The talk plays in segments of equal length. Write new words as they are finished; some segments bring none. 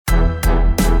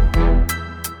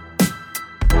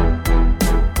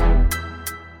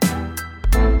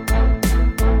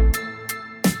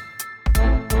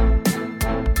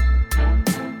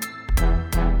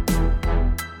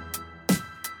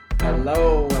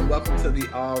welcome to the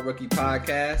All Rookie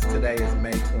Podcast. Today is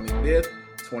May 25th,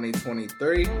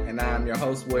 2023, and I'm your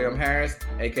host, William Harris,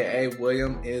 aka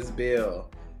William is Bill.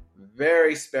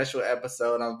 Very special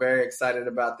episode. I'm very excited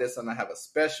about this, and I have a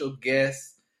special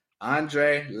guest,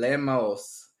 Andre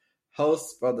Lemos,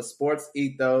 host for the Sports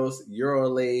Ethos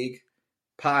EuroLeague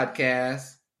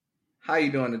podcast. How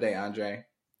you doing today, Andre?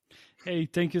 Hey,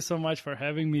 thank you so much for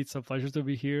having me. It's a pleasure to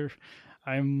be here.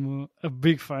 I'm a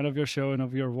big fan of your show and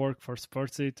of your work for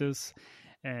Sports Ethos,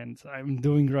 and I'm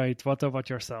doing great. What about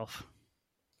yourself?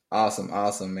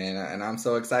 Awesome, man. And I'm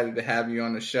so excited to have you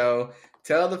on the show.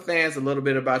 Tell the fans a little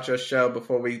bit about your show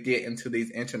before we get into these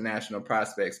international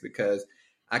prospects, because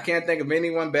I can't think of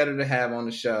anyone better to have on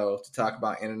the show to talk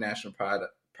about international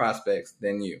prospects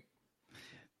than you.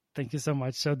 Thank you so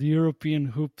much. So the European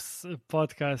Hoops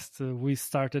podcast, we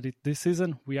started it this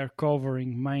season. We are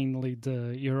covering mainly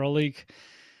the EuroLeague.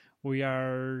 We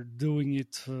are doing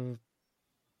it,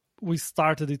 we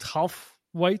started it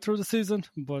halfway through the season,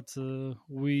 but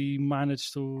we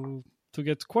managed to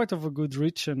get quite of a good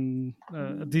reach and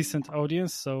a decent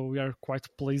audience. So we are quite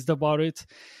pleased about it.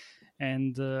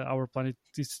 And our plan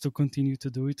is to continue to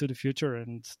do it to the future.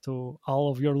 And to all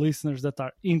of your listeners that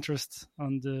are interested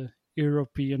on the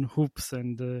European hoops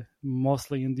and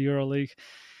mostly in the EuroLeague,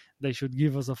 they should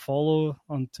give us a follow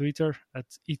on Twitter at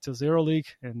Ethos EuroLeague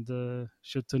and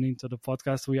should tune into the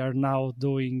podcast. We are now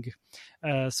doing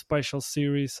a special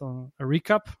series on a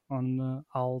recap on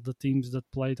all the teams that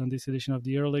played on this edition of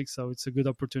the EuroLeague. So it's a good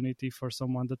opportunity for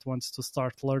someone that wants to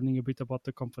start learning a bit about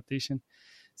the competition.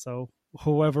 So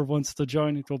whoever wants to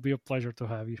join, it will be a pleasure to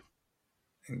have you.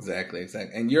 Exactly.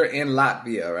 And you're in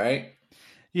Latvia, right?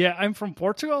 Yeah, I'm from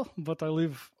Portugal, but I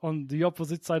live on the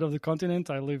opposite side of the continent.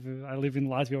 I live in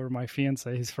Latvia, where my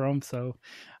fiance is from. So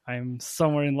I'm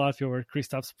somewhere in Latvia where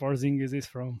Kristaps Porzingis is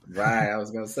from. Right, I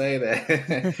was going to say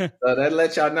that. So that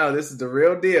lets y'all know this is the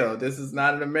real deal. This is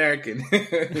not an American.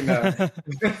 You know.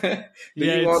 Do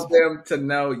you want them to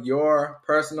know your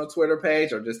personal Twitter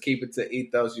page, or just keep it to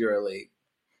Ethos EuroLeague?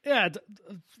 Yeah,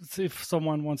 if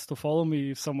someone wants to follow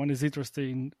me, if someone is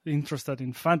interested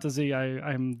in fantasy,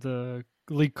 I'm the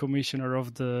league commissioner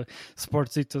of the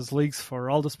Sports Ethos leagues for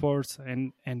all the sports,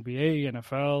 and NBA,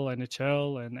 NFL,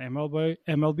 NHL, and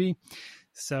MLB.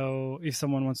 So if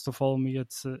someone wants to follow me,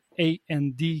 it's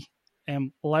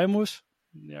ANDM Lemos.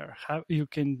 You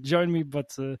can join me,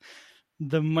 but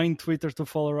the main Twitter to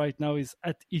follow right now is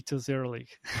at Ethos EuroLeague.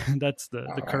 That's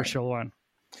the crucial one.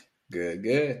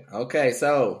 Good. Okay,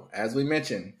 so as we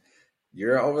mentioned,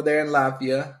 you're over there in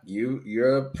Latvia.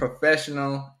 You're a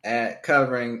professional at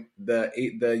covering the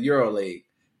EuroLeague.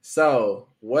 So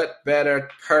what better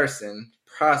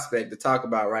prospect to talk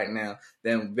about right now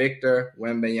than Victor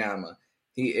Wembanyama?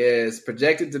 He is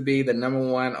projected to be the number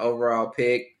one overall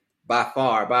pick by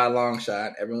far, by a long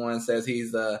shot. Everyone says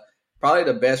he's probably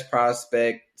the best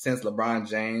prospect since LeBron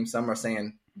James. Some are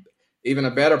saying even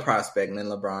a better prospect than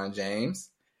LeBron James.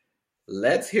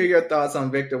 Let's hear your thoughts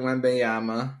on Victor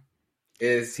Wembanyama.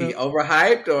 Is he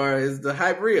overhyped, or is the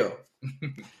hype real?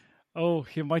 Oh,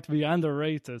 he might be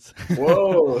underrated.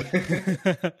 Whoa.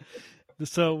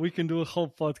 So we can do a whole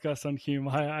podcast on him,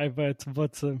 I bet.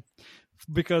 But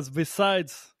because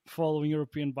besides following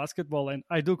European basketball, and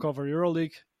I do cover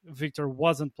EuroLeague, Victor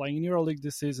wasn't playing in EuroLeague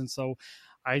this season, so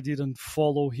I didn't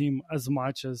follow him as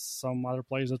much as some other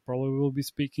players that probably will be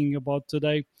speaking about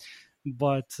today.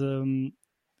 But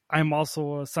I'm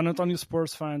also a San Antonio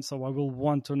Spurs fan, so I will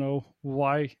want to know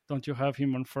why don't you have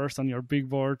him on first on your big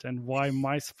board, and why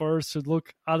my Spurs should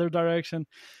look other direction.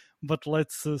 But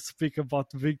let's speak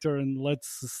about Victor, and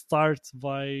let's start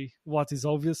by what is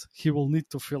obvious. He will need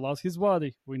to fill out his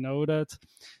body. We know that.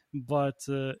 But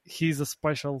he's a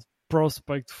special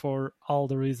prospect for all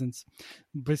the reasons.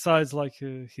 Besides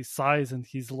his size and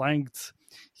his length,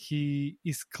 he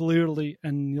is clearly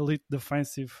an elite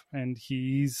defensive, and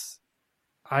he is,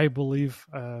 I believe,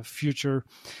 future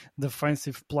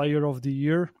defensive player of the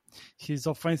year. His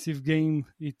offensive game,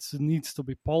 it needs to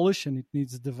be polished, and it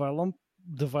needs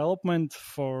development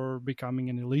for becoming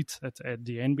an elite at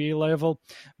the NBA level,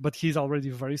 but he's already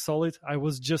very solid. I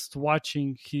was just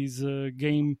watching his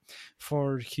game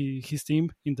for his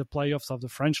team in the playoffs of the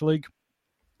French League.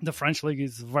 The French League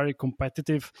is very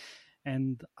competitive,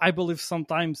 and I believe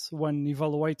sometimes when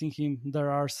evaluating him,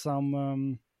 there are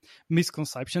some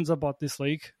misconceptions about this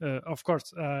league. Of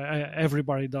course,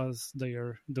 everybody does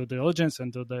their due diligence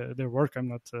and do their work. I'm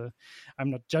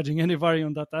not judging anybody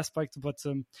on that aspect, but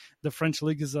the French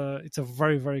league it's a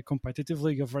very, very competitive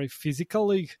league, a very physical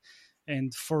league,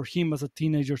 and for him as a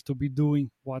teenager to be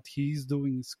doing what he's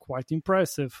doing is quite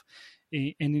impressive.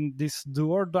 And in this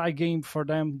do or die game for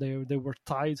them, they were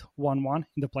tied 1-1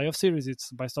 in the playoff series.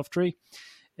 It's best of three.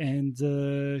 And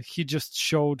he just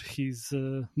showed his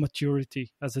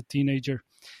maturity as a teenager.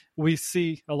 We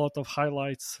see a lot of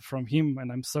highlights from him,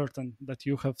 and I'm certain that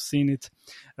you have seen it,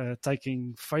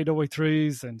 taking fadeaway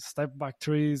threes and step back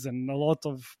threes, and a lot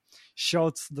of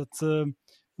shots that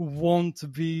won't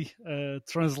be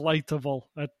translatable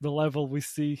at the level we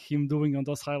see him doing on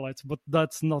those highlights. But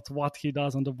that's not what he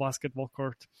does on the basketball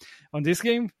court. On this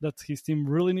game, that his team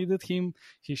really needed him,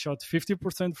 he shot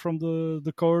 50% from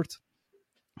the court.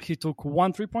 He took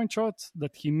one 3-point shot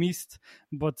that he missed,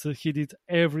 but he did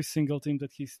every single thing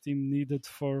that his team needed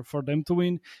for them to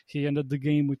win. He ended the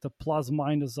game with a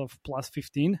plus-minus of plus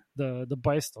 15, the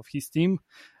best of his team,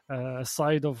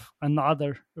 aside of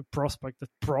another prospect that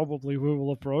probably we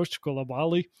will approach,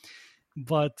 Kolabali.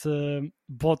 But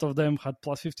both of them had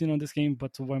plus 15 on this game,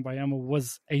 but Wembanyama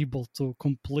was able to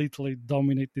completely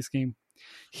dominate this game.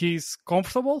 He's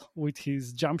comfortable with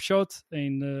his jump shot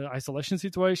in isolation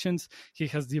situations. He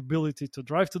has the ability to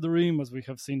drive to the rim, as we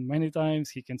have seen many times.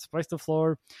 He can space the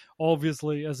floor.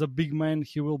 Obviously, as a big man,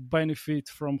 he will benefit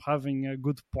from having a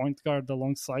good point guard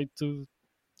alongside to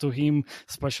him,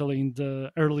 especially in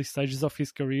the early stages of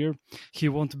his career. He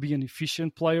won't be an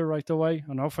efficient player right away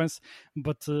on offense,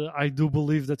 but I do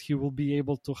believe that he will be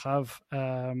able to have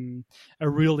a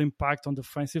real impact on the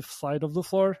defensive side of the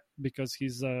floor, because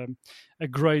he's a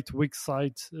great weak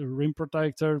side rim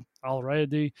protector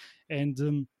already.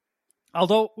 And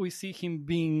although we see him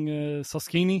being so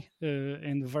skinny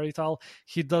and very tall,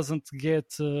 he doesn't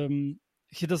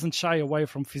shy away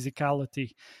from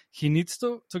physicality. He needs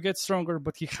to get stronger,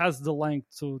 but he has the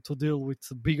length to deal with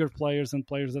bigger players and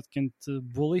players that can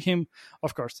bully him.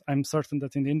 Of course, I'm certain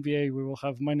that in the NBA we will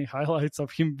have many highlights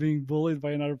of him being bullied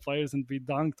by another players and be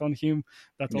dunked on him.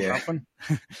 That will happen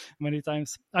many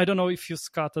times. I don't know if you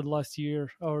scouted last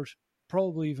year or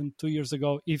probably even 2 years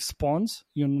ago, Yves Pons.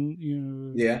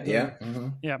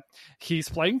 He's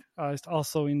playing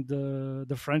also in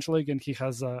the French league, and he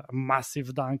has a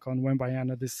massive dunk on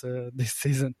Wembanyama this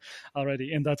season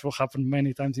already, and that will happen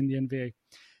many times in the NBA.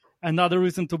 Another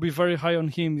reason to be very high on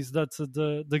him is that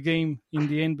the game in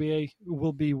the NBA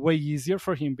will be way easier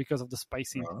for him because of the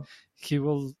spacing.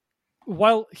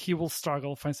 While he will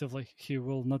struggle offensively, he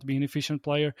will not be an efficient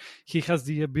player. He has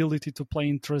the ability to play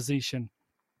in transition.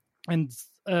 And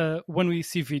when we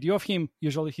see video of him,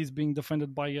 usually he's being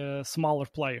defended by a smaller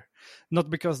player,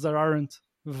 not because there aren't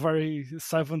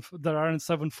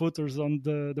 7-footers on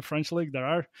the French league. There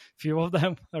are few of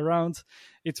them around.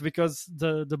 It's because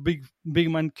the big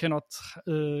man cannot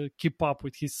keep up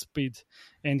with his speed,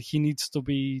 and he needs to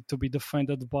be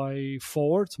defended by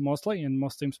forwards mostly, and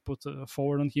most teams put a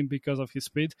forward on him because of his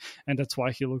speed, and that's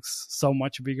why he looks so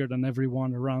much bigger than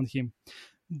everyone around him.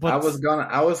 But I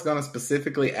was gonna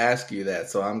specifically ask you that,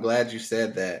 so I'm glad you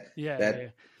said that. Yeah.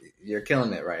 You're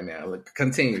killing it right now. Look,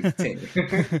 continue.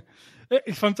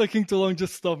 If I'm taking too long,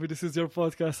 just stop me. This is your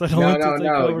podcast. I don't want to take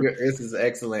over. This is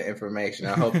excellent information.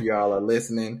 I hope you all are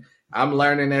listening. I'm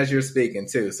learning as you're speaking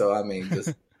too. So I mean,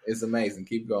 just it's amazing.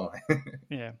 Keep going.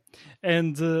 Yeah,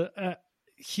 and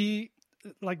he,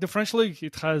 like the French league,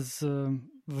 it has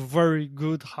very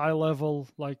good, high level,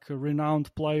 like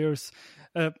renowned players.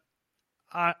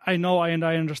 I know and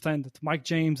I understand that Mike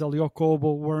James, Elio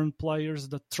Kobo weren't players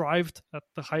that thrived at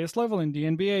the highest level in the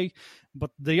NBA,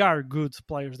 but they are good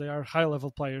players. They are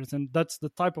high-level players, and that's the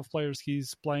type of players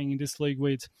he's playing in this league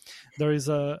with. There is,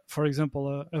 for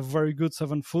example, a very good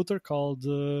 7-footer called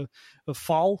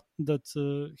Fall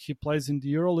that he plays in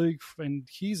the EuroLeague, and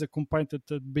he's a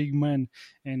competitive big man,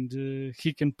 and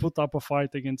he can put up a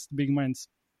fight against big men.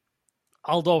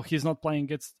 Although he's not playing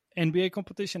against NBA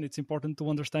competition, it's important to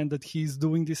understand that he's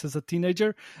doing this as a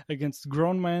teenager against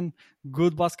grown men,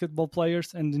 good basketball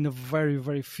players, and in a very,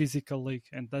 very physical league.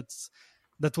 And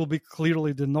that will be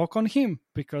clearly the knock on him,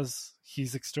 because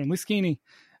he's extremely skinny.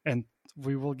 And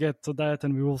we will get to that,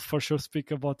 and we will for sure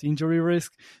speak about injury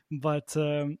risk. But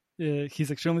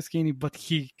he's extremely skinny, but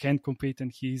he can compete,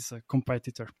 and he's a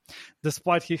competitor.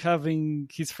 Despite he having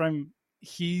his frame,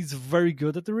 he's very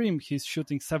good at the rim. He's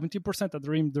shooting 70% at the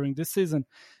rim during this season,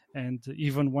 and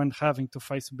even when having to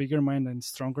face bigger men and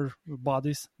stronger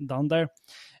bodies down there.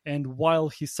 And while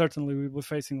he certainly will be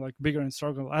facing like bigger and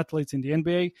stronger athletes in the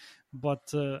NBA,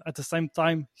 but at the same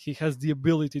time, he has the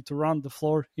ability to run the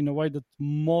floor in a way that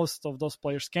most of those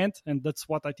players can't, and that's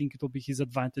what I think it will be his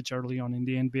advantage early on in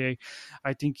the NBA.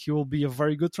 I think he will be a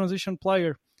very good transition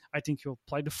player. I think he'll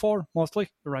play the 4 mostly.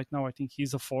 Right now, I think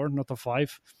he's a 4, not a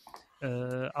 5.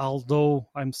 Although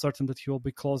I'm certain that he will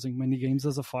be closing many games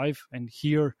as a 5, and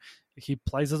here he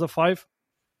plays as a 5.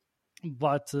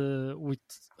 but with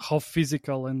how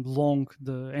physical and long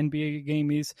the NBA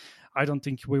game is, I don't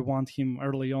think we want him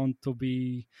early on to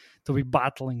be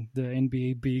battling the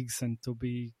NBA bigs and to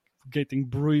be getting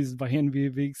bruised by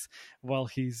NBA bigs while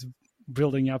he's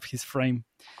building up his frame.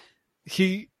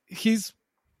 He's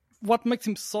what makes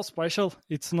him so special.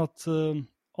 It's not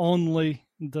only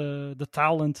the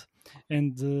talent,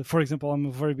 and for example, I'm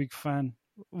a very big fan.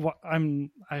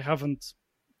 I haven't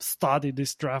studied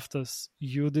this draft as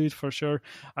you did for sure.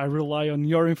 I rely on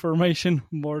your information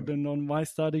more than on my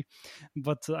study,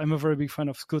 but I'm a very big fan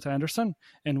of Scoot Anderson,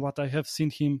 and what I have seen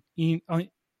him in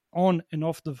on and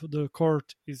off the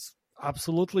court is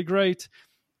absolutely great.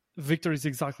 Victor is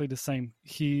exactly the same.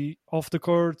 He off the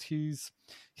court, his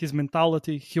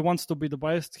mentality. He wants to be the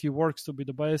best. He works to be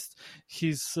the best.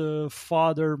 His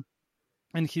father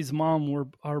and his mom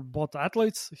are both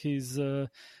athletes. His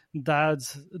dad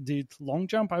did long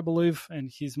jump, I believe,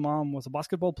 and his mom was a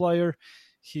basketball player.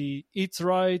 He eats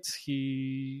right.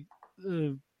 He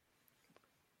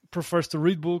prefers to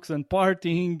read books and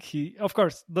partying. He, of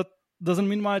course, that doesn't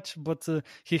mean much, but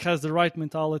he has the right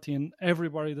mentality, and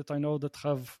everybody that I know that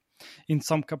have in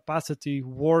some capacity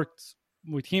worked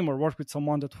with him or worked with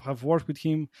someone that have worked with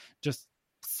him just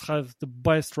have the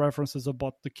best references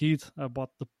about the kid, about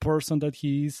the person that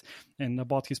he is, and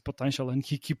about his potential. And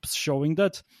he keeps showing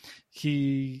that.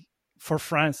 For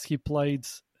France, he played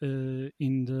in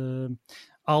the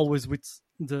always with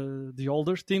the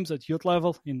older teams at youth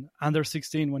level in under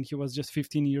 16 when he was just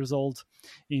 15 years old.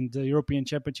 In the European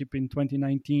Championship in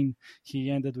 2019, he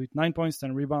ended with 9 points,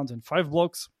 10 rebounds, and 5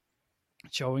 blocks,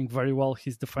 showing very well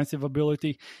his defensive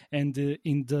ability. And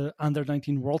in the under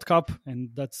 19 World Cup,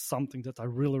 and that's something that I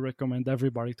really recommend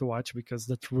everybody to watch because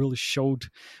that really showed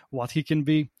what he can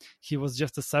be. He was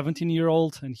just a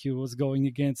 17-year-old and he was going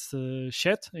against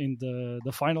Chet in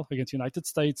the final against United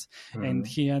States, and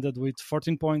he ended with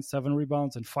 14 points, 7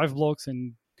 rebounds, and 5 blocks,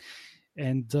 and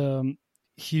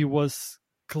he was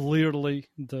clearly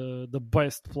the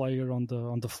best player on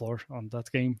the floor on that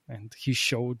game, and he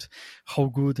showed how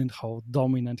good and how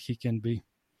dominant he can be.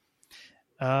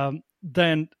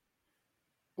 Then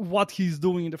what he's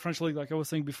doing in the French league, like I was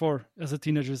saying before, as a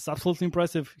teenager, is absolutely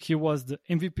impressive. He was the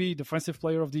MVP, Defensive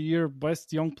Player of the Year,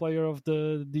 Best Young Player of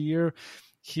the year.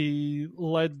 He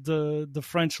led the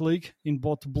French league in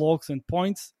both blocks and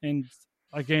points, and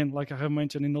again, like I have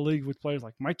mentioned, in the league with players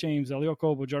like Mike James, Elio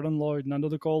Kobo, Jordan Lloyd, Nando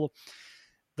De Colo,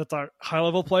 that are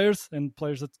high-level players and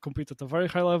players that compete at a very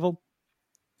high level.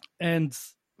 And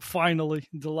finally,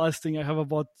 the last thing I have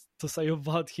to say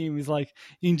about him is like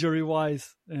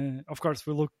injury-wise. Of course,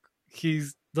 he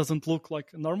doesn't look like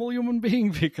a normal human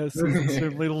being because he's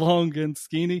extremely long and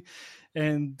skinny,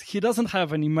 and he doesn't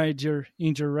have any major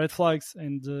injury red flags.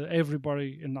 And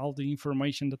everybody and all the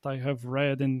information that I have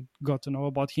read and got to know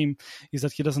about him is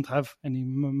that he doesn't have any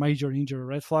major injury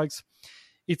red flags.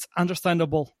 It's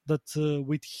understandable that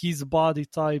with his body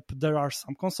type, there are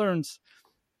some concerns,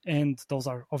 and those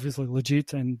are obviously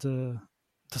legit. And the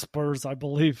Spurs, I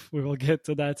believe, we will get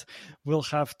to that, will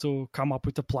have to come up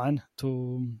with a plan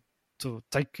to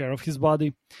take care of his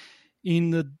body.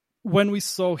 When we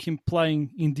saw him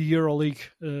playing in the EuroLeague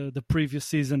the previous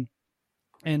season,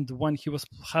 and when he was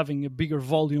having a bigger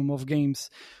volume of games,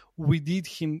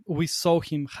 we saw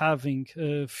him having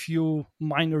a few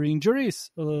minor injuries.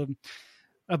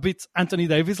 A bit Anthony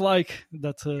Davis-like,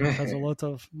 that has a lot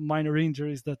of minor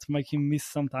injuries that make him miss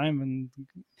some time.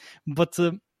 But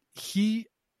he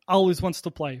always wants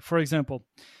to play. For example,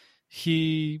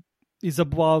 he is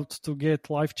about to get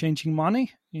life-changing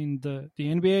money in the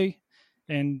NBA,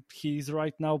 and he's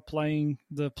right now playing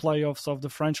the playoffs of the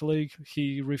French league.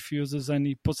 He refuses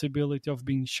any possibility of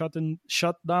being shut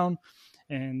down.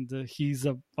 And he's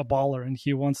a baller, and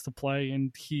he wants to play,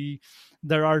 and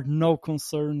there are no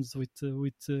concerns with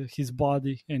his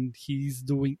body, and he's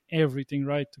doing everything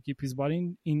right to keep his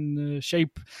body in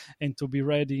shape and to be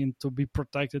ready and to be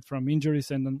protected from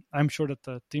injuries. And I'm sure that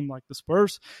a team like the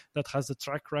Spurs, that has a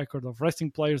track record of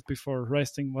resting players before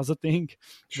resting was a thing,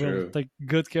 will take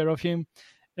good care of him.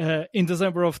 In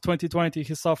December of 2020,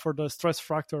 he suffered a stress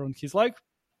fracture on his leg.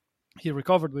 He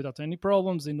recovered without any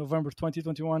problems. In November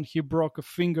 2021, he broke a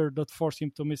finger that forced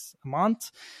him to miss a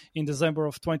month. In December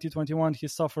of 2021, he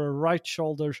suffered a right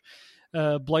shoulder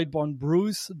blade bone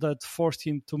bruise that forced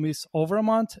him to miss over a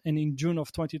month. And in June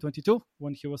of 2022,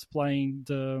 when he was playing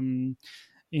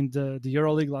in the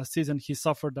EuroLeague last season, he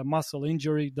suffered a muscle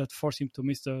injury that forced him to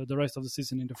miss the rest of the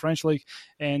season in the French league.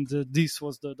 And this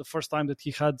was the first time that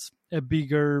he had a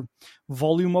bigger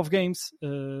volume of games.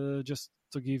 Just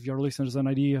to give your listeners an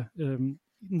idea,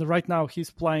 right now he's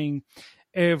playing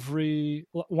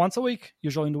once a week,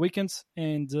 usually in the weekends,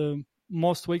 and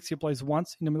most weeks he plays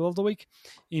once in the middle of the week.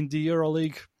 In the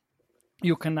EuroLeague,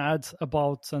 you can add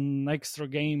about an extra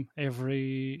game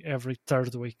every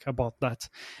third week, about that.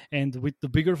 And with the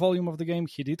bigger volume of the game,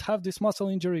 he did have this muscle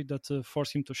injury that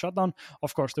forced him to shut down.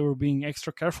 Of course, they were being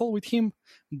extra careful with him,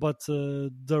 but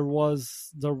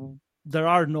there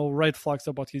are no red flags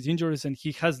about his injuries, and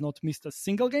he has not missed a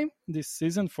single game this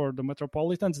season for the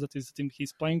Metropolitans. That is the team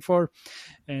he's playing for.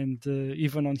 And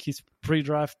even on his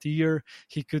pre-draft year,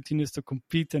 he continues to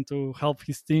compete and to help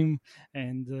his team,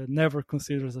 and never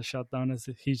considers a shutdown, as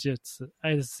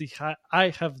I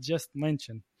have just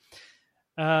mentioned.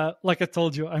 Like I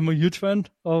told you, I'm a huge fan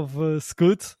of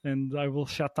Scoot, and I will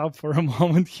shut up for a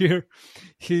moment here.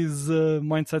 His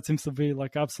mindset seems to be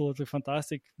like absolutely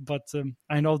fantastic, but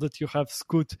I know that you have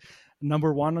Scoot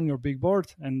number one on your big board,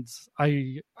 and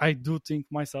I do think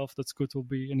myself that Scoot will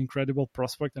be an incredible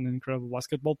prospect and an incredible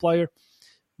basketball player.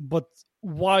 But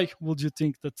why would you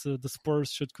think that the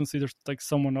Spurs should consider to take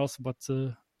someone else but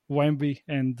Wemby?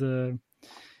 And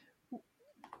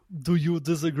do you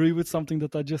disagree with something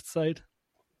that I just said?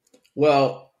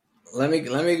 Well, let me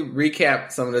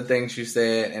recap some of the things you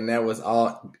said, and that was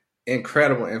all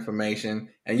incredible information.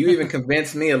 And you even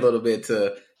convinced me a little bit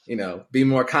to, be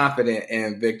more confident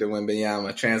in Victor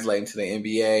Wembanyama translating to the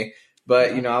NBA.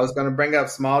 But, I was going to bring up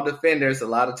small defenders. A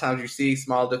lot of times you see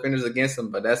small defenders against him,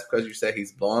 but that's because you said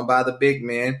he's blowing by the big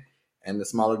men and the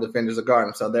smaller defenders are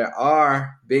guarding him. So there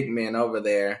are big men over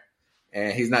there,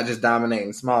 and he's not just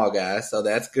dominating small guys. So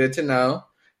that's good to know.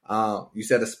 You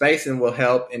said the spacing will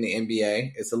help in the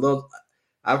NBA. It's a little.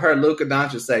 I've heard Luka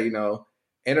Doncic say, the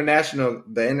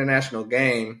international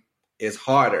game is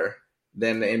harder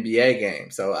than the NBA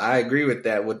game. So I agree with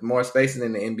that. With more spacing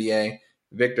in the NBA,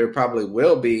 Victor probably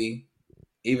will be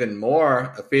even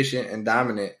more efficient and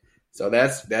dominant. So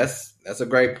that's a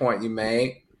great point you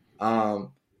made.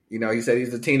 He said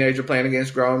he's a teenager playing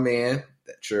against grown men.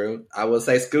 That's true. I will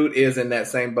say Scoot is in that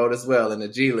same boat as well in the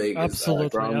G League.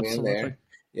 Absolutely. There.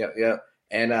 Yep.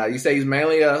 And you say he's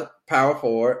mainly a power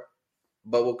forward,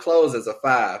 but will close as a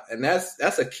 5. And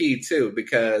that's a key too,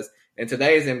 because in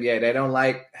today's NBA, they don't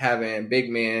like having big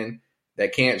men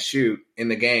that can't shoot in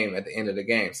the game at the end of the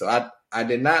game. So I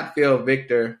did not feel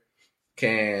Victor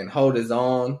can hold his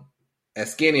own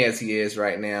as skinny as he is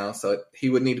right now. So he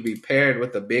would need to be paired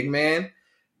with a big man.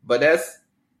 But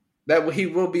that he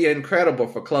will be incredible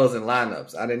for closing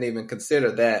lineups. I didn't even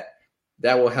consider that.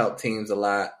 That will help teams a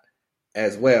lot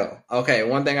as well. Okay,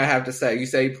 one thing I have to say, you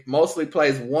say mostly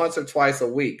plays once or twice a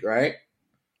week, right?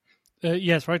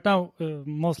 Yes, right now,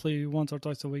 mostly once or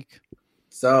twice a week.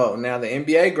 So now the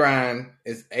NBA grind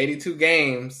is 82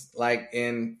 games, like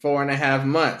in 4.5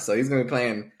 months. So he's going to be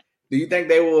playing. Do you think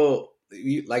they will,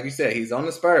 like you said, he's on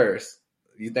the Spurs.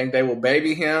 Do you think they will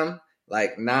baby him,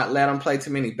 like not let him play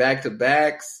too many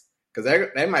back-to-backs? Because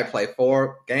they might play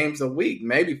 4 games a week,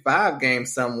 maybe 5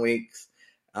 games some weeks.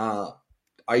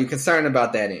 Are you concerned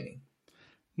about that any?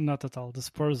 Not at all. The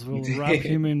Spurs will wrap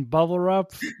him in bubble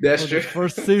wrap That's for true. the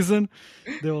first season.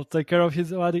 They will take care of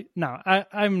his body. No,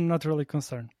 I'm not really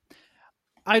concerned.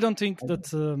 I don't think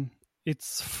that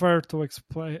it's fair to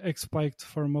expect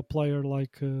from a player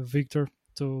like Victor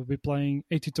to be playing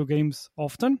 82 games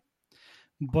often.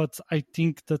 But I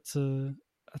think that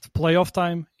at playoff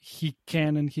time, he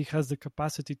can and he has the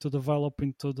capacity to develop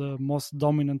into the most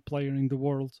dominant player in the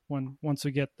world once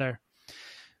we get there.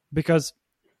 Because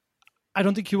I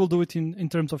don't think he will do it in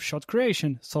terms of shot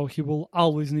creation. So he will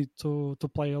always need to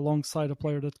play alongside a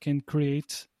player that can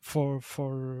create for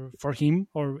him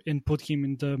and put him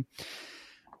in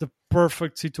the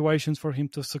perfect situations for him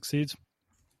to succeed.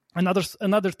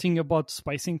 Another thing about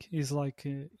spacing is like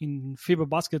in FIBA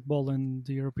basketball and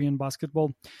the European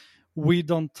basketball, we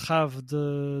don't have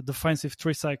the defensive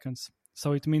 3 seconds.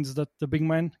 So it means that the big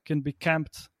man can be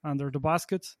camped under the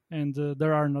basket and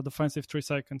there are no defensive 3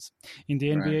 seconds. In the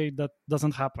NBA, that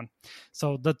doesn't happen.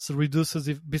 So that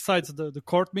reduces, besides the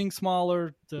court being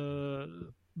smaller,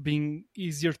 being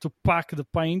easier to pack the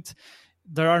paint,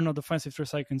 there are no defensive 3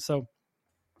 seconds. So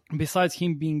besides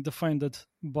him being defended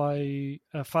by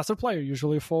a faster player,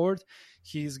 usually a forward,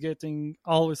 he's getting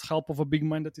always help of a big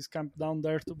man that is camped down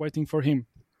there waiting for him.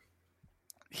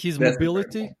 His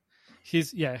mobility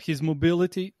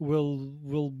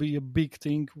will be a big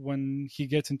thing when he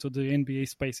gets into the NBA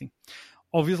spacing.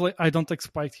 Obviously, I don't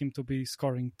expect him to be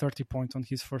scoring 30 points on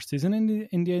his first season in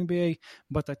the NBA,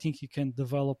 but I think he can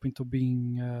develop into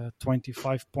being a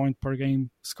 25 point per game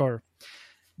scorer.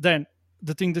 Then,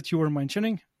 the thing that you were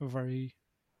mentioning very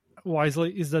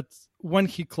wisely is that when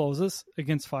he closes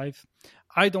against 5,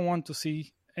 I don't want to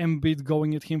see Embiid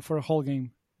going at him for a whole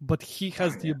game, but he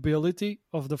has the ability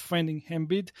of defending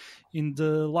Embiid in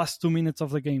the last 2 minutes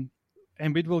of the game.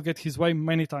 Embiid will get his way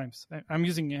many times. I'm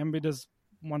using Embiid as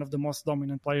one of the most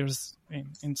dominant players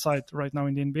inside right now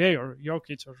in the NBA, or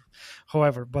Jokic or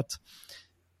whoever, but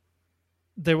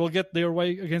they will get their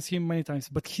way against him many times.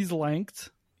 But his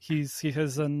length, he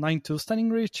has a 9'2"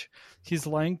 standing reach. His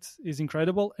length is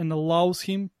incredible and allows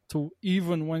him to,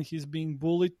 even when he's being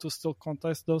bullied, to still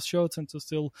contest those shots and to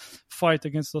still fight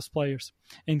against those players.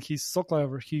 And he's so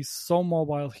clever. He's so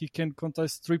mobile. He can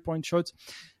contest 3-point shots.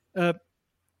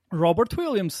 Robert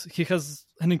Williams, he has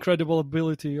an incredible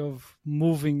ability of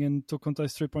moving and to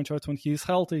contest 3-point shots when he is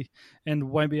healthy. And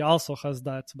Wemby also has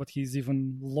that, but he's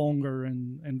even longer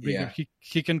and bigger. Yeah.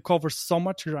 He can cover so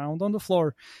much ground on the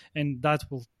floor, and that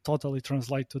will totally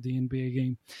translate to the NBA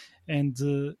game.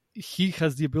 And he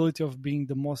has the ability of being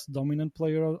the most dominant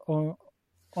player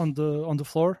on the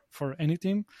floor for any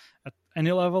team at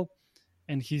any level.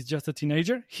 And he's just a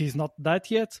teenager. He's not that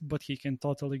yet, but he can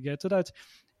totally get to that.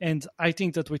 And I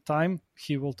think that with time,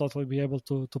 he will totally be able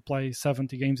to play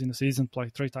 70 games in a season, play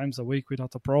 3 times a week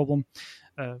without a problem.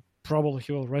 Probably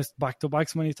he will rest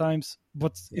back-to-backs many times,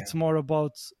 but it's more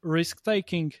about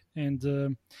risk-taking.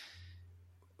 And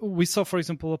we saw, for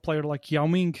example, a player like Yao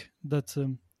Ming that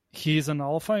he is an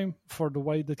Hall of Fame for the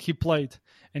way that he played,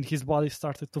 and his body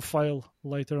started to fail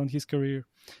later on his career.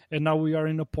 And now we are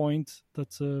in a point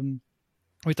that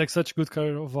we take such good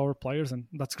care of our players, and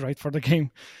that's great for the game.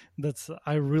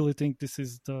 I really think this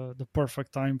is the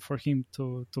perfect time for him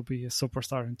to be a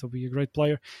superstar and to be a great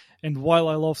player. And while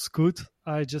I love Scoot,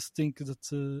 I just think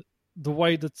that the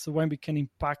way that Wemby can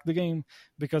impact the game,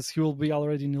 because he will be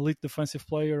already an elite defensive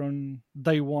player on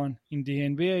day one in the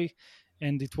NBA,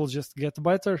 and it will just get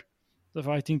better.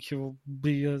 I think he will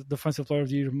be a defensive player of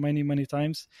the year many, many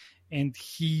times. And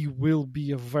he will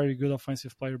be a very good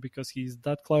offensive player because he's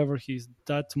that clever, he's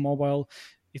that mobile.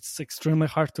 It's extremely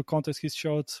hard to contest his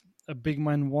shots. A big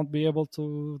man won't be able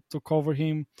to cover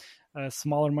him. A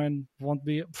smaller man won't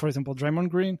be. For example, Draymond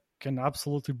Green can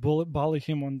absolutely bully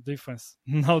him on defense.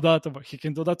 No doubt about it. He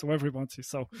can do that to everyone.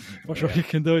 So for sure he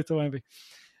can do it to Wemby.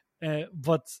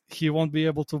 But he won't be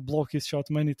able to block his shot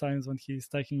many times when he's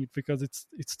taking it because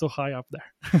it's too high up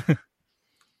there.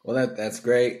 Well, that's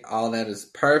great. All that is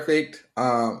perfect.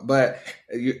 But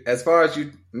as far as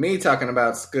me talking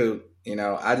about Scoot,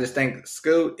 I just think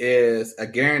Scoot is a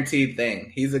guaranteed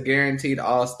thing. He's a guaranteed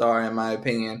all-star, in my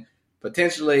opinion,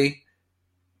 potentially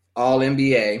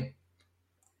all-NBA.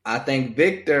 I think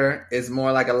Victor is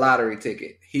more like a lottery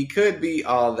ticket. He could be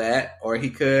all that, or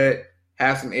he could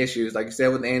have some issues, like you said,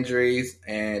 with injuries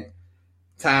and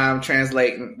time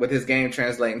translating, with his game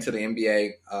translating to the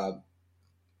NBA.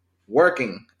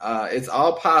 Working. It's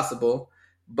all possible.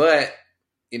 But,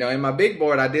 in my big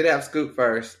board, I did have Scoot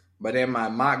first. But in my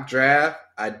mock draft,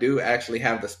 I do actually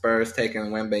have the Spurs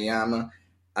taking Wembanyama.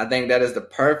 I think that is the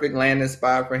perfect landing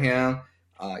spot for him.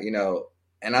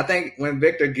 And I think when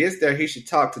Victor gets there, he should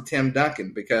talk to Tim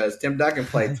Duncan, because Tim Duncan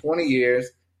played 20 years,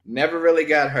 never really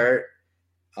got hurt.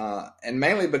 And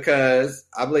mainly because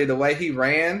I believe the way he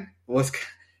ran was,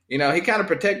 he kind of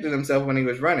protected himself when he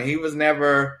was running. He was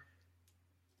never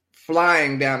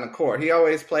flying down the court. He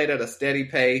always played at a steady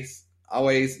pace,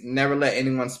 always never let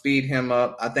anyone speed him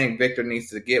up. I think Victor needs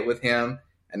to get with him,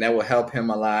 and that will help him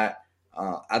a lot.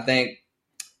 I think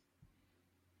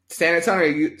San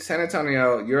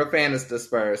Antonio, you're a fan of the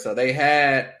Spurs, so they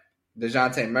had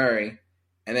DeJounte Murray,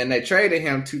 and then they traded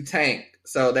him to tank.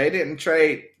 So they didn't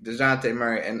trade DeJounte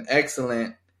Murray, an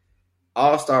excellent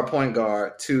all-star point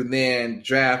guard, to then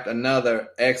draft another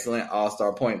excellent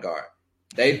all-star point guard.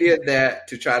 They did that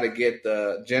to try to get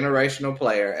the generational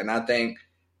player, and I think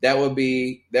that would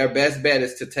be their best bet,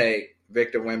 is to take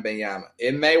Victor Wembanyama.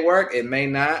 It may work, it may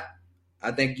not.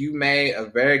 I think you made a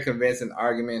very convincing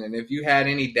argument, and if you had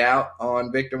any doubt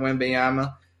on Victor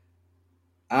Wembanyama,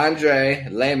 Andre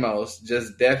Lemos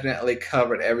just definitely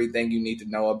covered everything you need to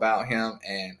know about him,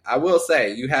 and I will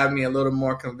say you have me a little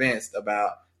more convinced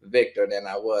about Victor than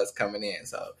I was coming in.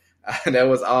 So that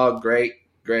was all great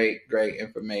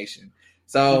information.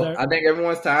 So I think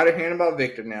everyone's tired of hearing about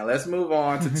Victor now. Let's move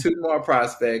on to 2 more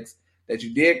prospects that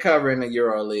you did cover in the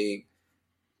EuroLeague.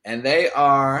 And they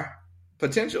are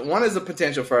potential. One is a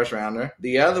potential first rounder.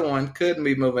 The other one could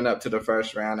be moving up to the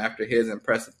first round after his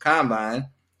impressive combine.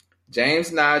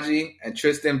 James Nagy and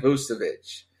Tristan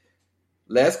Vucevic.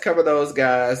 Let's cover those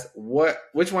guys.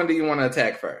 Which one do you want to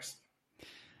attack first?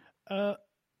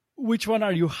 Which one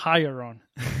are you higher on?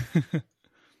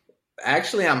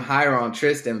 Actually, I'm higher on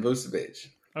Tristan Vucevic.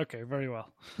 Okay, very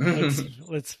well.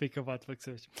 Let's speak about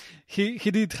Vucevic. He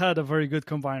did had a very good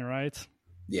combine, right?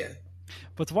 Yeah.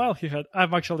 But while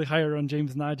I'm actually higher on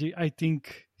James Nagy. I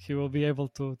think he will be able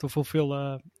to fulfill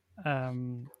a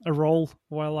role.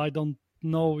 While I don't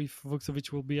know if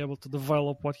Vukcevic will be able to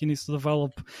develop what he needs to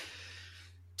develop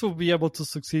to be able to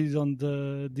succeed on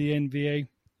the NBA.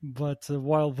 But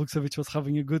while Vukcevic was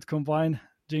having a good combine,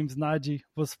 James Nagy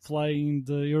was playing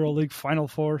the EuroLeague Final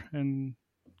Four and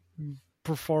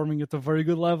performing at a very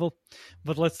good level.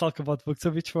 But let's talk about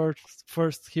Vukcevic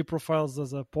first. He profiles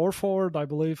as a power forward, I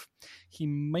believe. He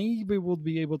maybe would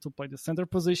be able to play the center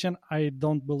position. I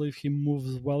don't believe he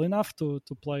moves well enough to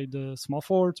play the small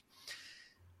forward.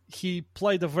 He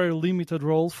played a very limited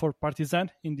role for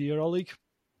Partizan in the EuroLeague.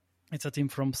 It's a team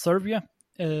from Serbia.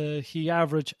 He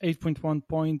averaged 8.1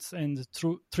 points and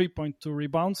 3.2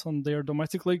 rebounds on their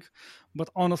domestic league. But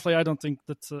honestly, I don't think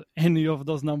that any of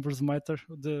those numbers matter.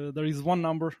 There is one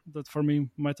number that for me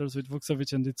matters with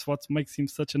Vukcevic, and it's what makes him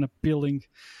such an appealing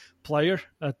player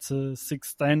at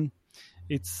 6'10".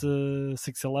 It's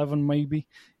 6'11", maybe.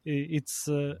 It's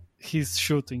his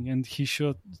shooting, and he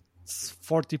shot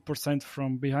 40%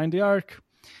 from behind the arc.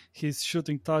 His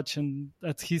shooting touch, and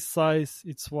at his size,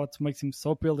 it's what makes him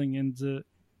so appealing, and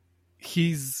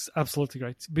he's absolutely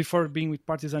great. Before being with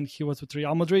Partizan, he was with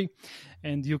Real Madrid,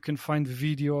 and you can find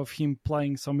video of him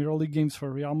playing some EuroLeague games for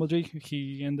Real Madrid.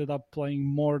 He ended up playing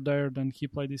more there than he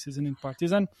played this season in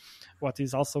Partizan. What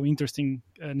is also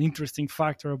an interesting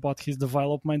factor about his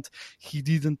development, he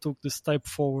didn't took the step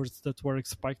forwards that were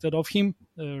expected of him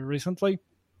recently,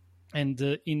 and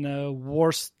in a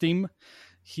worse team,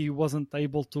 he wasn't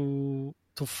able to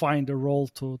find a role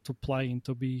to play and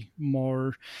to be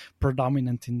more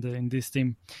predominant in this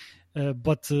team.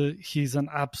 But he's an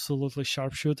absolutely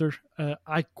sharp shooter.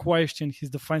 I question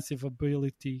his defensive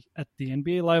ability at the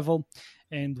NBA level,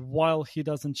 and while he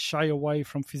doesn't shy away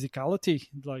from physicality,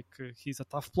 like he's a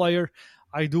tough player,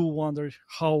 I do wonder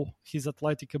how his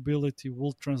athletic ability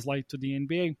will translate to the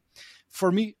NBA.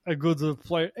 For me, a good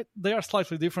player, they are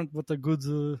slightly different, but a good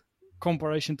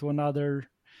comparison to another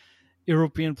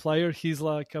European player, he's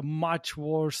like a much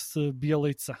worse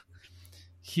Bielitsa.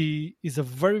 He is a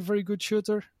very, very good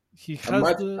shooter. He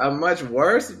has a much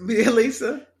worse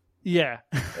Bielitsa? Yeah.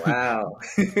 Wow.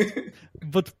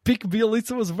 But Pick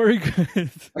Bielitsa was very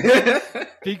good.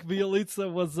 Pick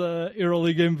Bielitsa was a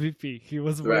EuroLeague MVP. He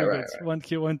was very good. Right. When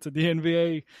he went to the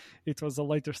NBA, it was a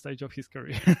later stage of his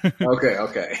career.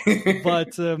 Okay.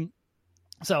 But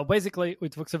so basically,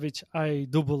 with Vukcevic, I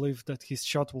do believe that his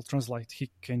shot will translate.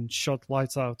 He can shot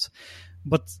lights out,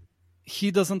 but he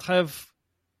doesn't have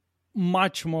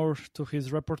much more to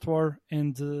his repertoire,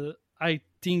 and I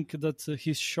think that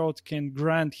his shot can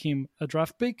grant him a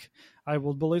draft pick. I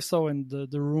will believe so, and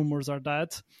the rumors are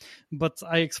that. But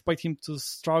I expect him to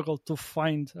struggle to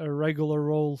find a regular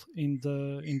role in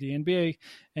the NBA,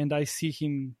 and I see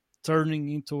him turning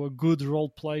into a good role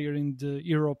player in the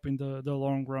Europe in the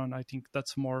long run. I think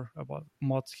that's more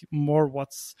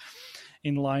what's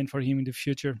in line for him in the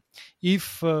future.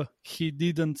 If he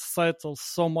didn't settle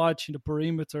so much in the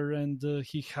perimeter and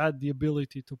he had the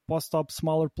ability to post up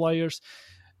smaller players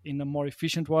in a more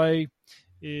efficient way,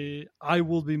 I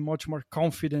will be much more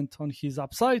confident on his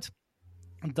upside.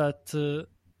 That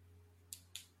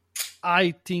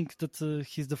I think that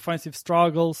his defensive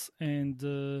struggles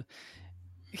and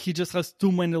he just has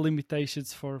too many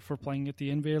limitations for playing at the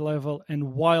NBA level.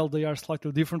 And while they are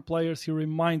slightly different players, he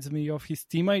reminds me of his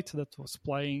teammate that was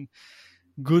playing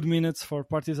good minutes for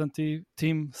Partizan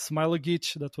team,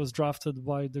 Smilagic, that was drafted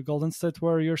by the Golden State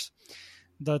Warriors.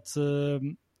 That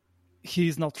he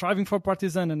is now thriving for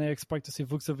Partizan, and I expect to see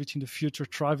Vukcevic in the future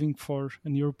thriving for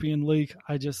an European league.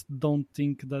 I just don't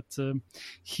think that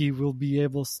he will be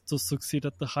able to succeed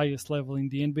at the highest level in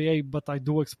the NBA, but I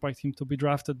do expect him to be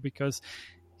drafted because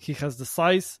he has the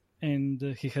size and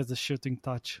he has the shooting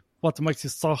touch. What makes you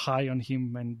so high on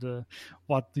him, and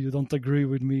what you don't agree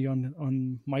with me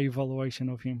on my evaluation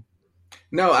of him?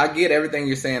 No, I get everything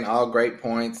you're saying, all great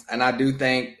points, and I do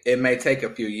think it may take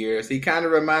a few years. He kind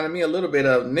of reminded me a little bit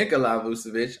of Nikola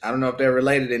Vucevic. I don't know if they're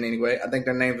related in any way. I think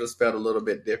their names are spelled a little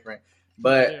bit different.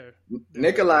 But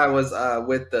Nikola was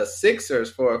with the Sixers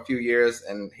for a few years,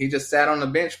 and he just sat on the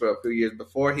bench for a few years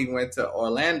before he went to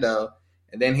Orlando,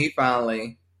 and then he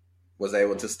finally was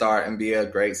able to start and be a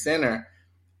great center.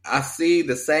 I see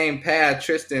the same path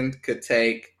Tristan could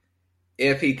take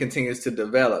if he continues to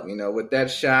develop, with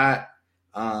that shot.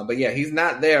 But yeah, he's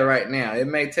not there right now. It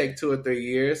may take 2 or 3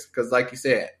 years because, like you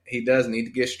said, he does need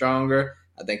to get stronger.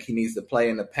 I think he needs to play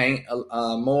in the paint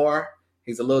more.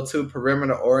 He's a little too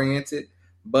perimeter oriented,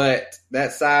 but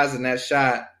that size and that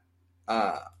shot,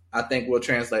 I think will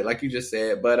translate, like you just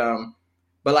said. But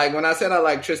like when I said I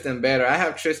like Tristan better, I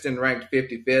have Tristan ranked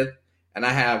 55th, and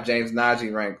I have James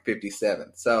Najee ranked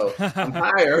 57. So I'm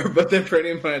higher, but they're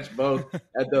pretty much both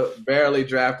at the barely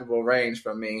draftable range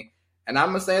from me. And I'm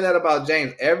gonna say that about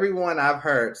James. Everyone I've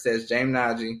heard says James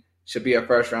Najee should be a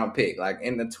first round pick, like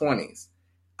in the 20s.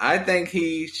 I think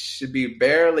he should be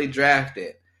barely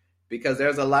drafted because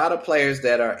there's a lot of players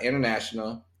that are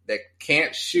international that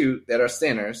can't shoot, that are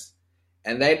centers,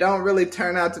 and they don't really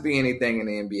turn out to be anything in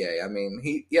the NBA. I mean,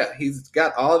 he's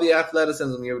got all the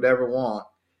athleticism you would ever want,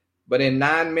 but in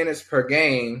 9 minutes per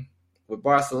game with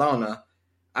Barcelona,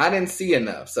 I didn't see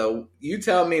enough. So you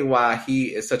tell me why he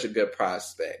is such a good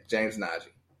prospect, James Najee.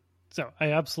 So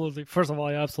first of all,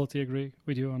 I absolutely agree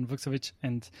with you on Vukcevic,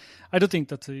 and I do think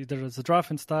that either as a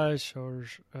draft and stash or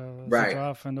Right. a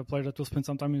draft and a player that will spend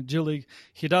some time in G League,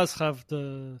 he does have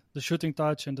the shooting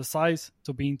touch and the size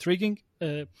to be intriguing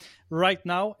right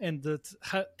now, and that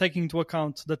taking into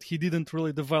account that he didn't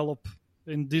really develop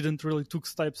and didn't really took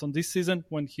steps on this season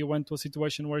when he went to a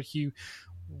situation where he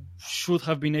should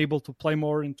have been able to play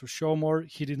more and to show more.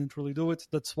 He didn't really do it.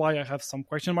 That's why I have some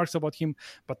question marks about him,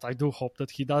 but I do hope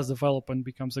that he does develop and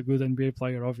becomes a good NBA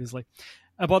player, obviously.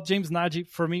 About James Najee,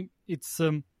 for me, it's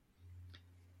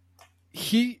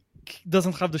he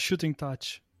doesn't have the shooting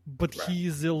touch, but right. He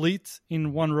is elite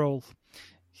in one role.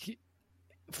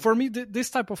 For me, this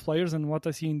type of players and what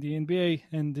I see in the NBA,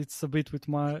 and it's a bit with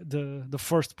the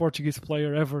first Portuguese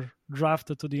player ever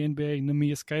drafted to the NBA,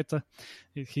 Neemias Queta.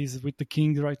 He's with the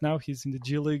Kings right now. He's in the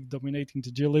G League, dominating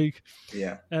the G League.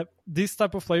 Yeah. These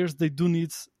type of players, they do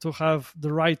need to have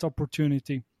the right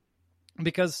opportunity,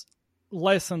 because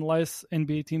less and less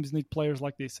NBA teams need players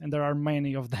like this, and there are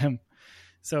many of them.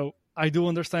 So I do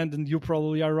understand, and you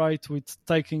probably are right with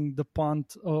taking the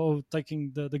punt or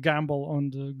taking the gamble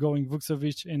on going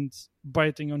Vukcevic and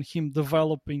betting on him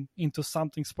developing into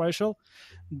something special,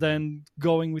 than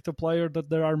going with a player that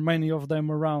there are many of them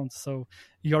around. So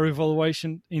your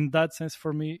evaluation in that sense,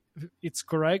 for me, it's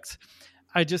correct.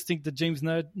 I just think that James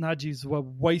Najee is a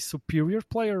way superior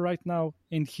player right now,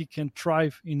 and he can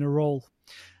thrive in a role.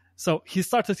 So he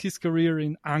started his career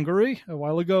in Hungary a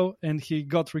while ago, and he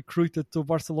got recruited to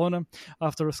Barcelona.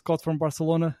 After a scout from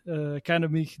Barcelona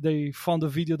Academy, they found a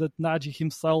video that Najee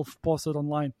himself posted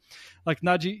online. Like,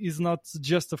 Najee is not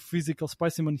just a physical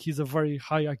specimen, he's a very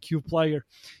high IQ player.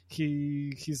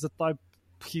 He's a type,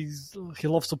 he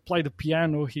loves to play the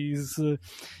piano. He's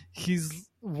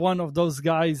one of those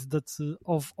guys that's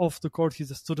off the court, he's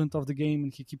a student of the game,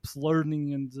 and he keeps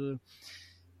learning, and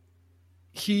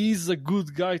he is a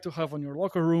good guy to have on your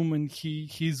locker room, and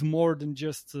he's more than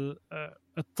just a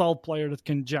tall player that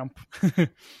can jump.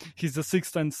 He's a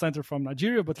 6'10" center from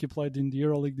Nigeria, but he played in the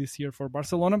EuroLeague this year for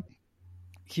Barcelona.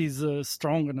 He's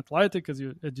strong and athletic, as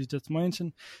you just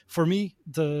mentioned. For me,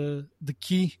 the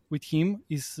key with him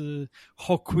is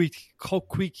how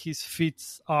quick his feet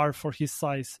are for his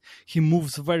size. He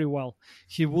moves very well.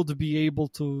 He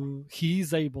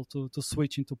is able to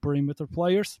switch into perimeter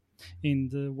players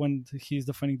when he's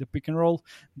defending the pick and roll.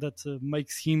 That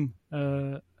makes him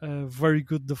a very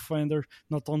good defender,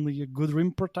 not only a good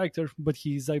rim protector, but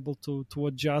he is able to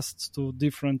adjust to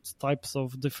different types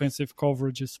of defensive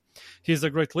coverages. He's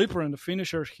a great leaper and a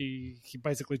finisher. He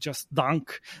basically just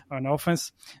dunk on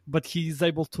offense, but he is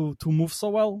able to move so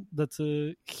well that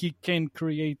he can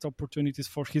create opportunities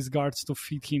for his guards to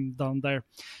feed him down there.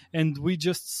 And we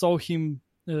just saw him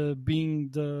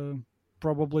being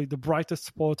probably the brightest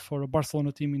spot for a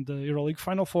Barcelona team in the EuroLeague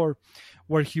Final Four,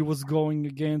 where he was going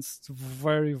against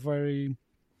very, very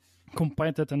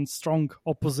competent and strong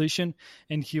opposition,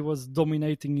 and he was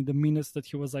dominating in the minutes that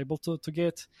he was able to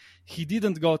get. He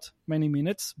didn't got many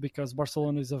minutes because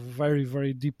Barcelona is a very,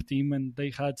 very deep team, and they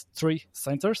had 3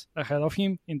 centers ahead of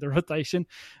him in the rotation,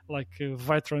 like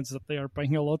veterans that they are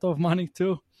paying a lot of money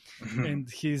to. And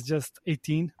he's just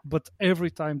 18, but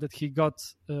every time that he got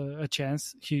a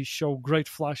chance, he showed great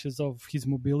flashes of his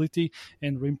mobility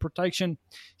and rim protection.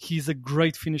 He's a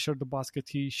great finisher at the basket.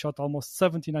 He shot almost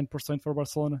 79% for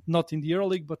Barcelona, not in the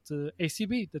EuroLeague, but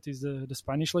ACB, that is the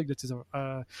Spanish league, that is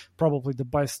probably the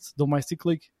best domestic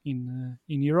league in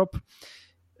Europe.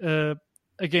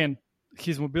 Again,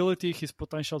 his mobility, his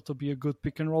potential to be a good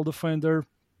pick and roll defender,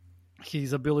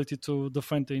 his ability to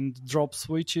defend in drop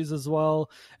switches as well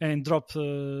and drop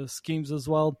schemes as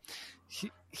well.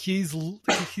 He's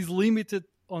limited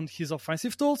on his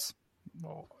offensive tools.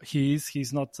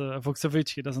 He's not Vukcevic.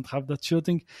 He doesn't have that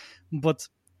shooting. But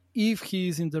if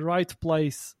he's in the right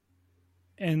place,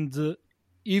 and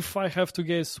if I have to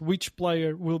guess which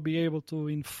player will be able to,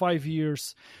 in 5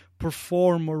 years,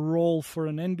 perform a role for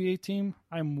an NBA team,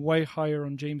 I'm way higher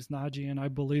on James Najee, and I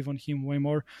believe on him way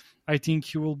more. I think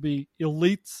he will be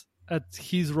elite at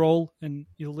his role and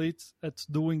elite at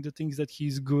doing the things that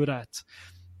he's good at.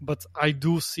 But I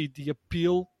do see the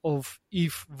appeal of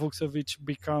if Vukcevic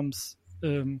becomes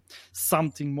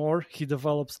something more, he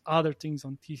develops other things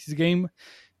on his game,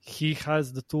 he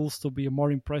has the tools to be a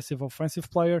more impressive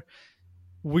offensive player.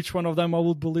 Which one of them I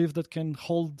would believe that can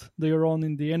hold their own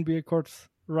in the NBA court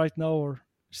right now or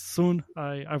soon?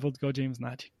 I would go James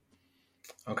Nagy.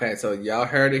 Okay, so y'all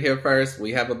heard it here first.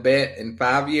 We have a bet. In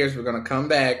 5 years, we're going to come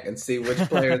back and see which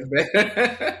player is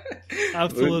better.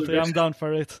 Absolutely, I'm down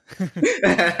for it.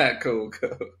 Cool.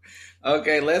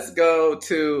 Okay, let's go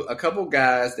to a couple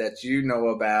guys that you know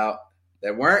about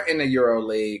that weren't in the Euro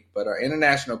League, but are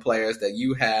international players that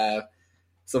you have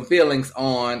some feelings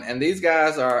on. And these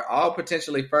guys are all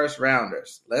potentially first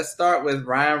rounders. Let's start with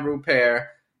Ryan Rupert.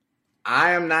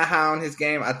 I am not high on his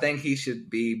game. I think he should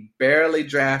be barely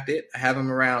drafted. I have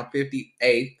him around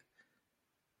 58th.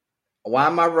 Why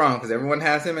am I wrong? Because everyone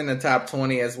has him in the top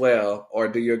 20 as well. Or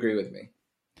do you agree with me?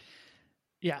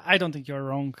 Yeah, I don't think you're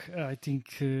wrong. I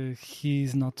think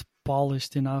he's not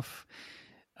polished enough.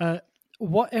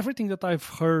 Everything that I've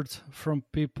heard from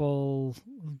people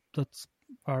that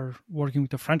are working with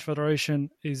the French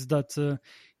Federation is that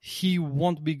he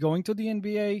won't be going to the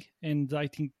NBA, and I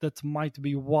think that might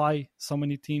be why so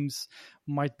many teams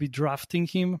might be drafting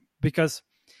him, because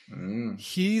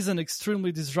he's an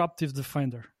extremely disruptive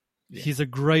defender. Yeah. He's a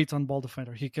great on-ball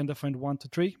defender. He can defend 1 to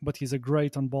 3, but he's a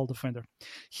great on-ball defender.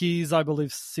 He's, I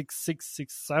believe, 6'6",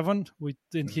 6'7",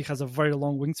 and he has a very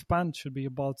long wingspan. Should be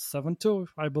about 7'2",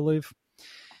 I believe.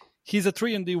 He's a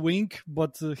 3-and-D wing,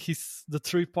 but the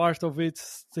 3 part of it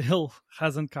still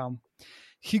hasn't come.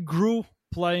 He grew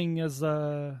playing as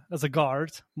a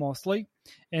guard mostly,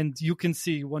 and you can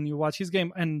see when you watch his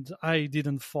game. And I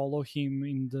didn't follow him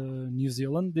in the New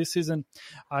Zealand this season.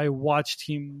 I watched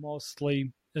him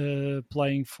mostly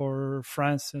playing for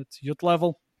France at youth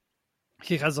level.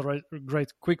 He has a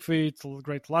great quick feet,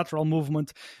 great lateral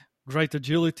movement, great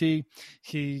agility.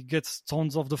 He gets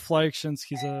tons of deflections.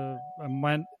 He's a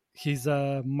man. He's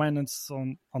a menace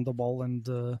on the ball and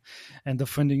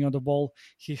defending on the ball.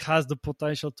 He has the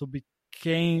potential to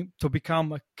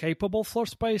become a capable floor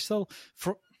spacer,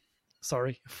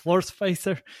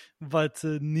 but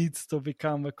needs to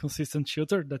become a consistent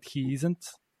shooter that he isn't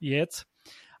yet.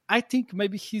 I think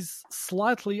maybe he's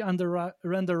slightly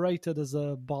underrated as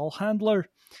a ball handler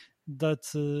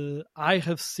that I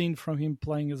have seen from him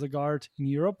playing as a guard in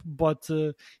Europe, but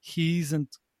he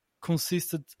isn't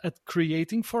consistent at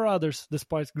creating for others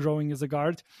despite growing as a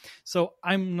guard. So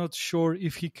I'm not sure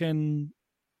if he can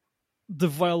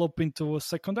develop into a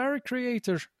secondary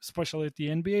creator, especially at the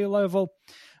NBA level,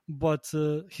 but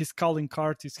his calling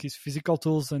card is his physical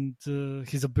tools and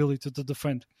his ability to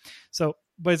defend. So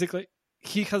basically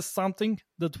he has something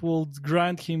that will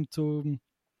grant him to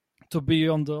be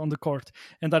on the court.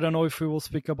 And I don't know if we will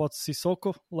speak about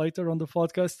Sissoko later on the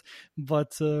podcast,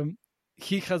 but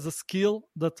he has a skill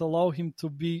that allow him to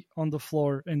be on the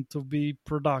floor and to be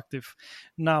productive.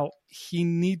 Now he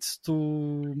needs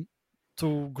to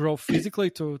grow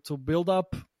physically, to build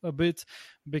up a bit,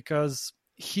 because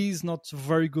he's not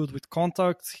very good with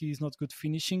contact. He's not good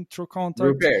finishing through contact.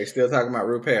 Rupert, still talking about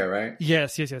Rupert, right?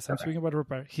 Yes. I'm speaking about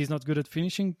Rupert. He's not good at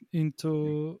finishing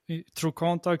through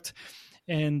contact,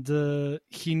 and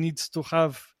he needs to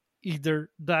have either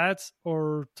that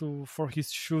or for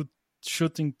his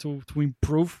shooting to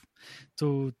improve,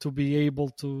 to be able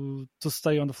to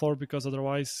stay on the floor, because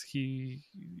otherwise you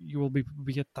will be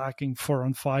attacking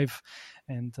 4-on-5,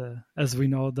 and as we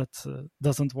know that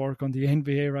doesn't work on the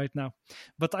NBA right now.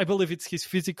 But I believe it's his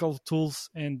physical tools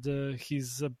and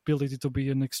his ability to be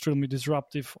an extremely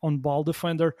disruptive on-ball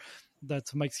defender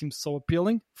that makes him so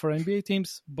appealing for NBA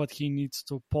teams, but he needs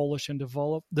to polish and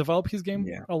develop his game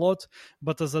a lot.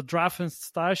 But as a draft and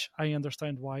stash, I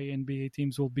understand why NBA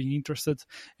teams will be interested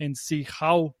and see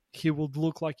how he would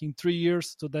look like in 3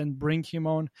 years to then bring him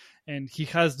on. And he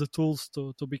has the tools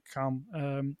to become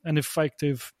an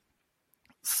effective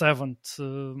 7th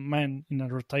man in a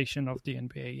rotation of the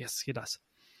NBA. Yes, he does.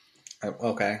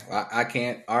 Okay, I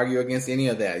can't argue against any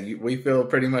of that. We feel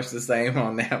pretty much the same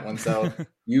on that one. So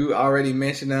you already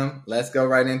mentioned him. Let's go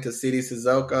right into Sidy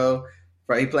Cissoko.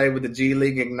 He played with the G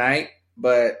League Ignite,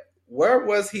 but where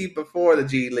was he before the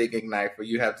G League Ignite for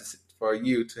you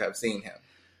to have seen him?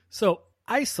 So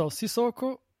I saw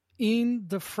Cissoko in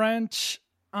the French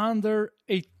under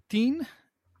 18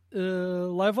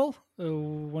 level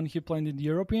when he played in the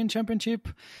European Championship.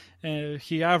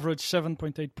 He averaged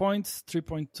 7.8 points,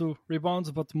 3.2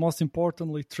 rebounds, but most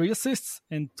importantly, 3 assists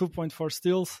and 2.4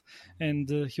 steals. And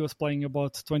he was playing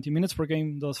about 20 minutes per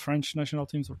game. Those French national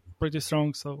teams were pretty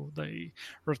strong, so they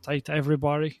rotate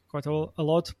everybody quite a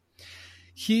lot.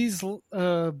 He's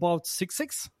about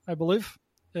 6'6", I believe.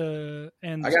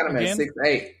 And I got him at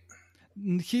 6'8".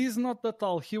 He's not that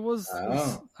tall. He was,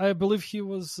 I believe he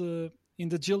was in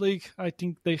the G League. I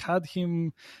think they had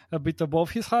him a bit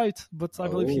above his height, but I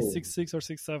believe he's 6'6" or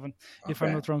 6'7", if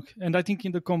I'm not wrong. And I think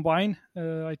in the combine,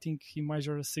 I think he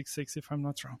measures 6'6", if I'm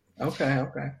not wrong.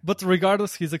 Okay. But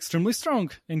regardless, he's extremely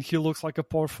strong, and he looks like a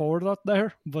power forward out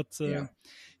there. But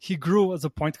he grew as a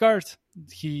point guard.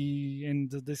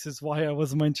 And this is why I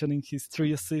was mentioning his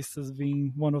 3 assists as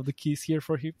being one of the keys here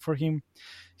for him.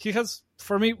 He has,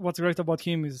 for me, what's great about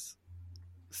him is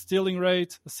stealing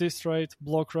rate, assist rate,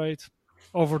 block rate,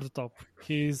 over the top.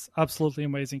 He's absolutely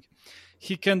amazing.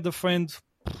 He can defend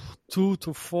 2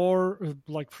 to 4,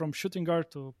 like from shooting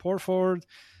guard to power forward,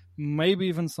 maybe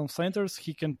even some centers.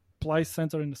 He can play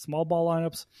center in the small ball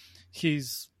lineups.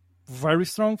 He's very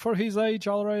strong for his age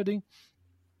already,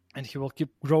 and he will keep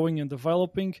growing and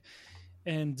developing.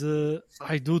 And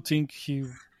I do think he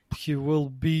will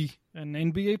be an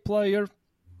NBA player.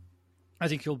 I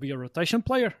think he'll be a rotation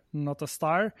player, not a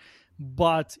star.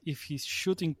 But if his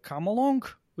shooting come along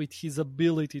with his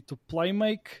ability to play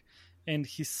make and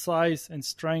his size and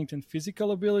strength and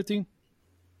physical ability,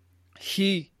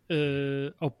 he,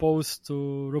 opposed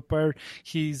to Rupert,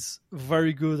 he's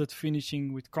very good at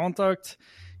finishing with contact.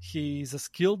 He's a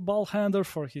skilled ball handler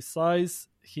for his size.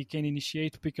 He can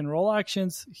initiate pick and roll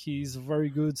actions. He's very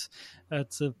good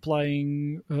at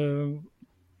playing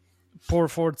power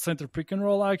forward center pick and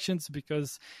roll actions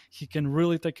because he can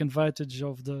really take advantage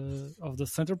of the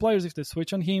center players if they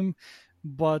switch on him.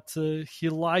 But he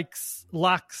lacks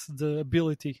the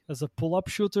ability as a pull-up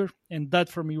shooter, and that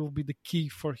for me will be the key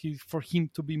for him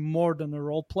to be more than a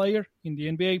role player in the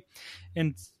NBA.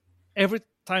 And every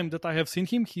time that I have seen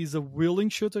him, he's a willing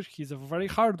shooter. He's a very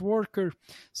hard worker.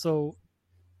 So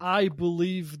I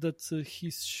believe that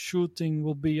his shooting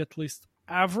will be at least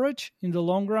average in the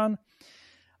long run.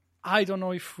 I don't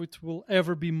know if it will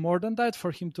ever be more than that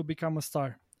for him to become a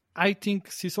star. I think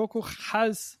Sissoko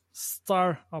has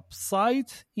star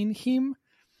upside in him.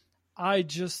 I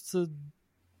just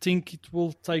think it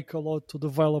will take a lot to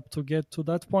develop to get to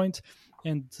that point.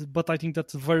 But I think that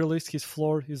at the very least his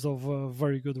floor is of a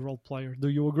very good role player. Do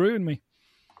you agree with me?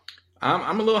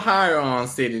 I'm a little higher on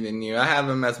City than you. I have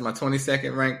him as my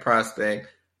 22nd ranked prospect.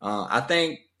 I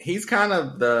think he's kind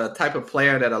of the type of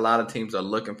player that a lot of teams are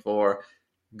looking for.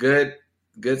 Good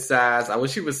size. I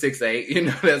wish he was 6'8". You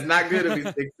know, that's not good if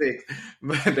he's 6'6",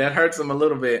 but that hurts him a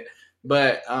little bit.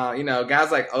 But,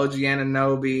 guys like OG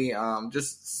Anunoby,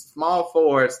 just small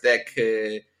forwards that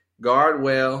could guard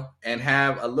well and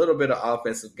have a little bit of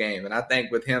offensive game. And I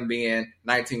think with him being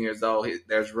 19 years old,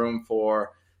 there's room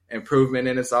for improvement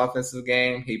in his offensive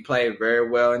game. He played very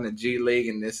well in the G League,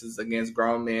 and this is against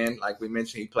grown men. Like we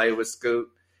mentioned, he played with Scoot.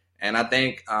 And I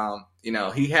think,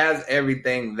 he has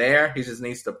everything there. He just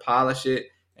needs to polish it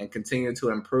and continue to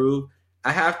improve.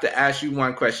 I have to ask you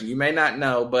one question. You may not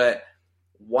know, but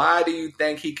why do you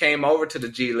think he came over to the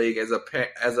G League as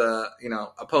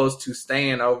opposed to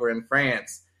staying over in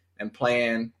France and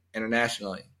playing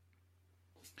internationally?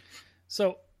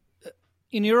 So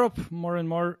in Europe, more and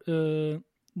more,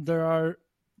 there are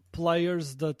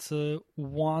players that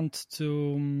want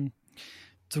to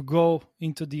go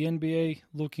into the NBA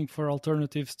looking for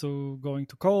alternatives to going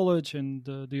to college and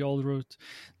the old route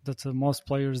that most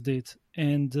players did.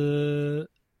 And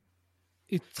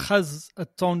it has a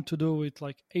ton to do with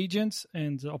like agents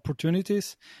and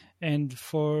opportunities. And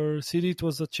for City, it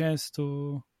was a chance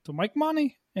to make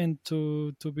money and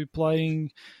to be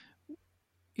playing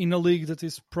in a league that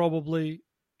is probably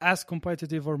as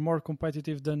competitive or more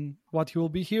competitive than what he will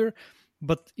be here,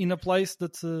 but in a place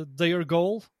that their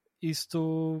goal is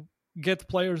to get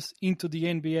players into the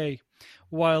NBA,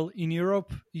 while in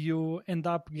Europe you end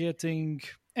up getting,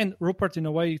 and Rupert in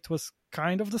a way it was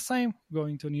kind of the same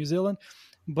going to New Zealand,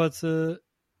 but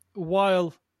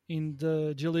while in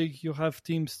the G League you have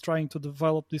teams trying to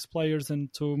develop these players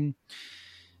and to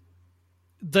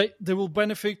they will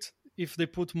benefit if they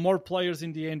put more players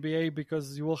in the NBA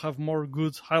because you will have more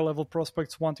good high-level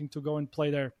prospects wanting to go and play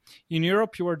there. In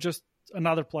Europe, you are just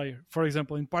another player. For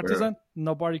example, in Partizan,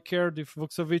 nobody cared if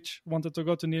Vukcevic wanted to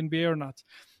go to the NBA or not.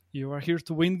 You are here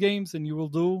to win games, and you will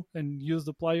do and use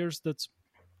the players that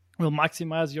will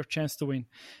maximize your chance to win.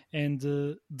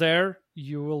 And there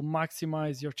you will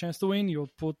maximize your chance to win.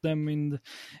 You'll put them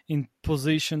in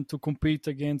position to compete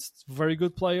against very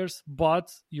good players,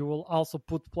 but you will also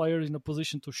put players in a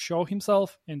position to show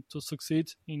himself and to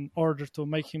succeed in order to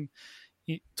make him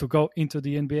to go into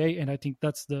the NBA. And I think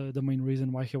that's the main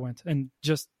reason why he went. And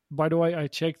just by the way, I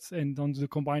checked, and on the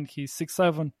combined, he's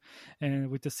 6'7", and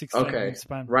with the 6'7"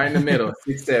 span, right in the middle,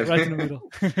 6'7", right in the middle.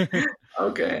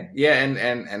 Okay, yeah,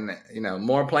 and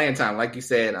more playing time, like you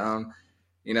said.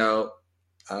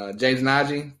 James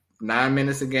Nagy, 9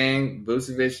 minutes a game,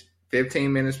 Vucevic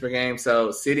 15 minutes per game.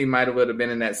 So City might have would have been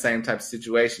in that same type of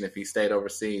situation if he stayed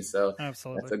overseas. So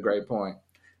absolutely, that's a great point.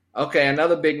 Okay,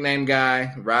 another big name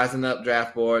guy rising up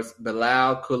draft boards,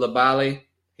 Bilal Koulibaly.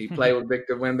 He played with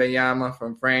Victor Wembanyama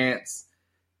from France.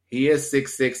 He is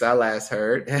 6'6", I last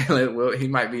heard. He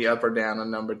might be up or down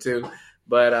on number 2.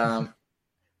 But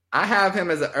I have him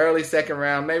as an early second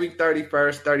round, maybe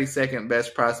 31st, 32nd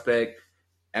best prospect.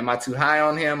 Am I too high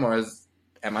on him, or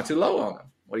am I too low on him?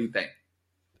 What do you think?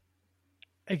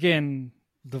 Again,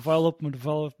 development.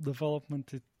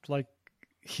 It's like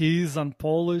he's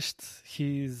unpolished,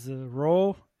 he's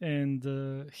raw,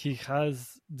 and he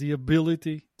has the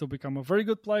ability to become a very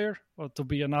good player or to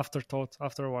be an afterthought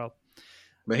after a while.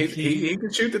 But he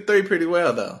can shoot the 3 pretty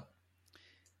well, though.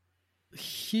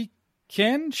 He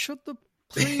can shoot the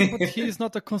 3, but he's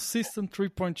not a consistent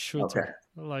 3-point shooter. Okay.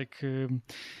 Like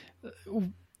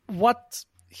what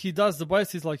he does the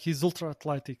best is like he's ultra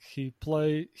athletic. He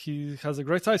has a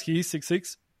great size. He is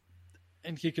 6'6",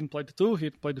 and he can play the 2. He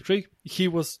can play the 3. He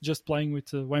was just playing with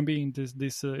Wemby in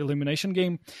this elimination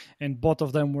game, and both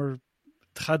of them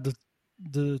had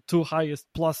the 2 highest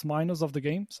plus minus of the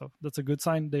game. So that's a good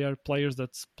sign. They are players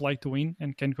that play to win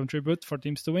and can contribute for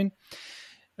teams to win.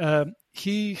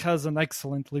 He has an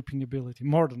excellent leaping ability,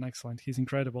 more than excellent. He's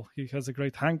incredible. He has a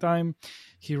great hang time.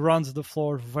 He runs the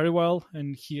floor very well,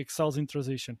 and he excels in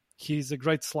transition. He's a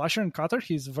great slasher and cutter.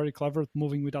 He's very clever at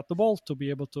moving without the ball to be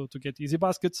able to get easy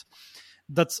baskets.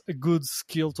 That's a good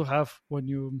skill to have when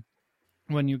you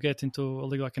get into a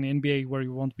league like an NBA where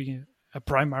you won't be a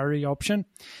primary option.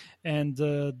 And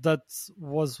that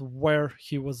was where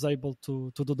he was able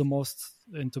to do the most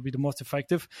and to be the most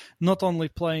effective, not only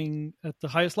playing at the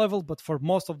highest level, but for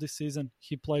most of this season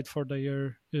he played for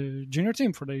their junior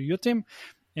team, for their youth team,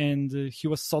 and he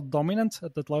was so dominant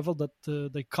at that level that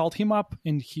they called him up,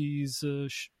 and he's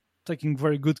taking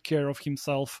very good care of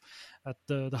himself at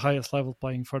the highest level,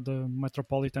 playing for the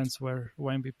Metropolitans where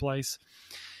Wemby plays.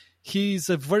 He's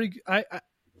a very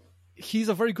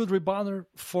good rebounder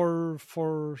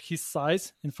for his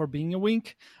size and for being a wing.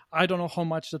 I don't know how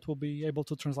much that will be able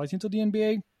to translate into the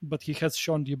NBA, but he has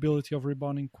shown the ability of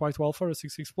rebounding quite well for a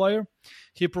 6'6" player.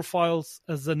 He profiles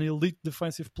as an elite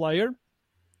defensive player.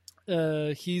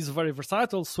 He's very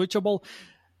versatile, switchable.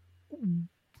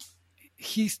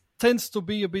 He tends to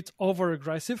be a bit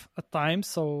over-aggressive at times,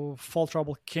 so foul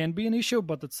trouble can be an issue,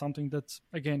 but it's something that,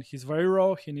 again, he's very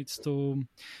raw. He needs to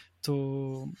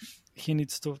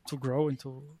grow and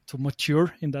to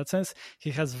mature in that sense.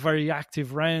 He has very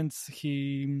active runs.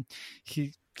 He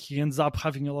ends up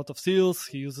having a lot of steals.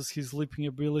 He uses his leaping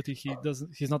ability.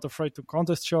 He's not afraid to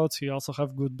contest shots. He also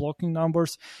have good blocking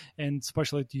numbers, and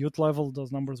especially at the youth level,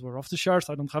 those numbers were off the charts.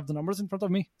 I don't have the numbers in front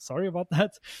of me. Sorry about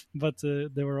that, but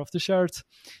they were off the charts.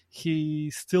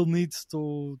 He still needs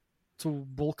to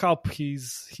bulk up. He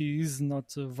is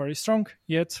not very strong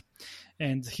yet,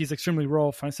 and he's extremely raw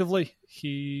offensively.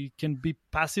 He can be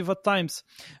passive at times.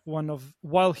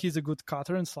 While he's a good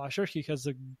cutter and slasher, he has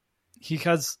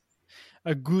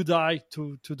a good eye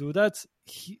to do that.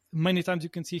 Many times you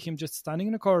can see him just standing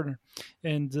in a corner,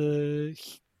 and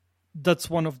that's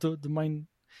one of the main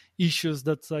issues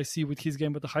that I see with his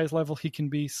game at the highest level. He can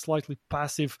be slightly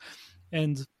passive,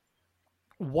 and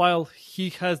while he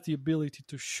has the ability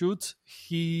to shoot,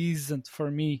 he isn't,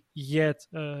 for me, yet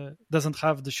doesn't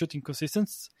have the shooting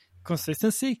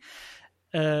consistency,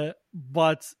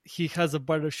 but he has a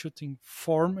better shooting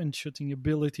form and shooting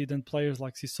ability than players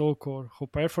like Sissoko or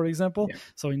Hooper, for example. Yeah.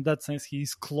 So in that sense,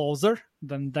 he's closer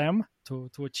than them to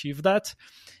achieve that.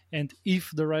 And if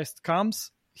the rest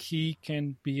comes, he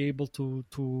can be able to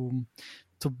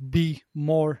be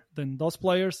more than those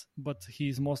players, but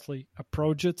he's mostly a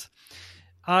project.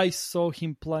 I saw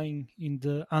him playing in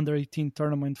the under-18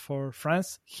 tournament for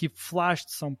France. He flashed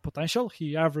some potential.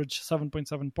 He averaged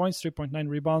 7.7 points, 3.9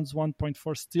 rebounds,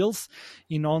 1.4 steals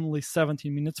in only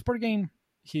 17 minutes per game.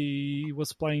 He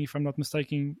was playing, if I'm not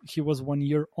mistaken, he was 1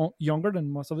 year younger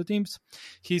than most of the teams.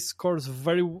 He scores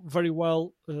very, very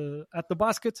well at the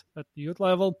basket at the youth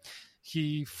level.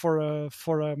 He for a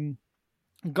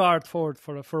guard forward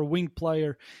for a wing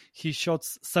player. He shot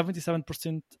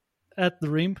 77% at the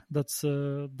rim.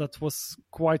 That was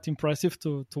quite impressive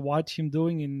to watch him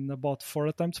doing in about 4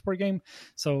 attempts per game.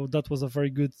 So that was a very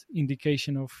good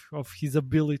indication of his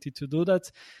ability to do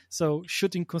that. So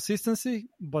shooting consistency,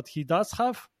 but he does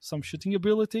have some shooting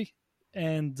ability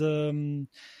and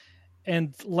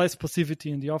less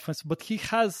passivity in the offense. But he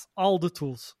has all the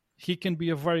tools. He can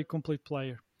be a very complete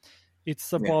player.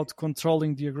 It's about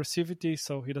controlling the aggressivity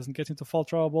so he doesn't get into foul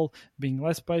trouble, being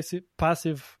less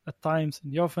passive at times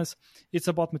in the offense. It's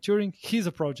about maturing. He's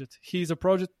a project.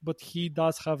 But he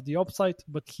does have the upside,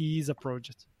 but he is a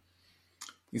project.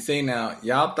 You see, now,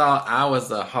 y'all thought I was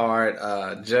a hard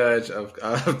judge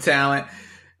of talent.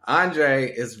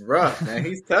 Andre is rough, man.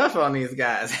 He's tough on these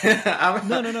guys.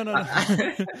 No.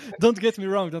 Don't get me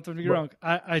wrong.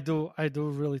 I do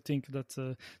really think that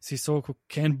Sissoko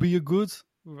can be a good.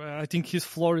 I think his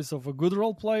floor is of a good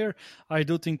role player. I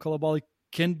do think Coulibaly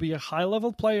can be a high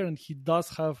level player, and he does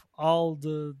have all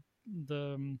the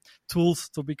tools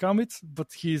to become it.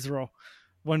 But he's raw.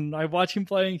 When I watch him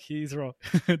playing, he's raw.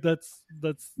 that's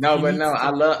no. I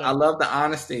love the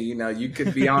honesty. You know, you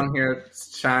could be on here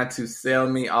trying to sell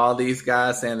me all these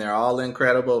guys, saying they're all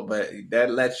incredible, but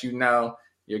that lets you know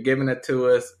you're giving it to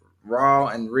us raw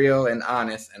and real and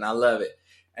honest, and I love it.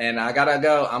 And I gotta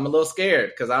go. I'm a little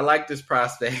scared because I like this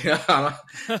prospect.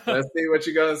 Let's see what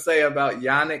you're gonna say about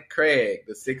Yannick Craig,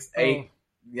 the 6'8"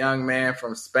 young man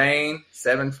from Spain,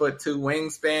 7'2"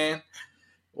 wingspan.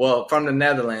 Well, from the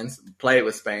Netherlands, played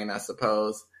with Spain, I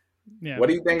suppose. Yeah. What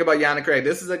do you think about Yannick Craig?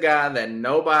 This is a guy that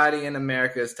nobody in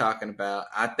America is talking about.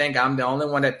 I think I'm the only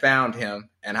one that found him,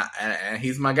 and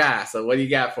he's my guy. So what do you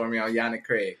got for me on Yannick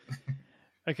Craig?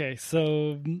 Okay,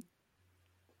 so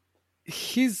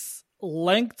his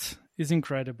length is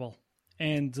incredible.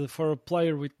 And for a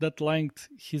player with that length,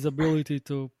 his ability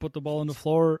to put the ball on the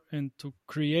floor and to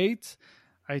create,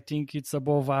 I think it's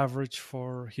above average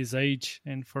for his age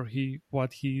and for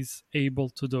what he's able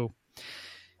to do.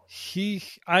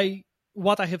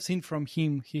 What I have seen from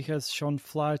him, he has shown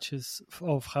flashes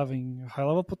of having high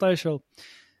level potential,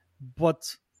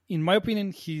 but in my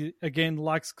opinion, he again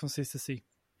lacks consistency.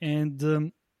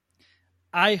 And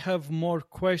I have more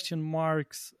question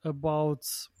marks about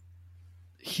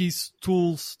his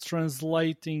tools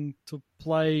translating to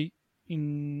play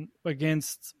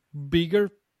against bigger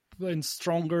and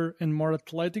stronger and more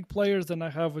athletic players than I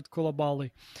have with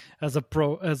Coulibaly as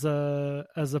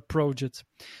a project.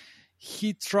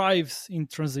 He thrives in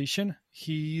transition.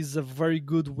 He is a very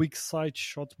good weak side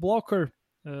shot blocker,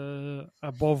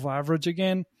 above average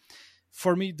again.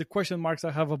 For me, the question marks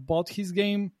I have about his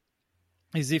game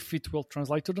is if it will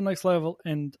translate to the next level,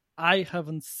 and I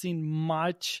haven't seen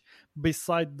much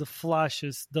beside the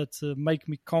flashes that make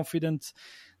me confident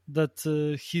that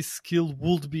his skill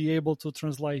would be able to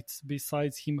translate,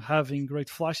 besides him having great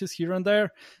flashes here and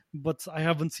there. But I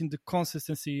haven't seen the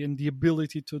consistency and the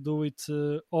ability to do it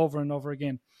over and over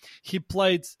again. He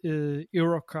played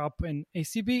Eurocup and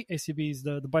ACB. ACB is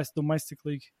the best domestic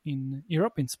league in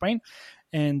Europe, in Spain,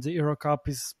 and the Eurocup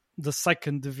is the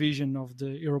second division of the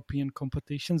European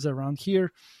competitions around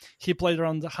here. He played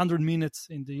around 100 minutes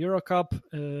in the Eurocup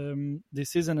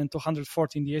this season and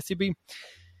 240 in the ACB.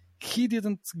 He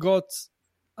didn't got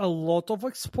a lot of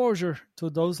exposure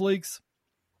to those leagues,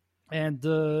 and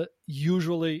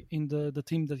usually in the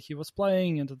team that he was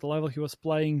playing and at the level he was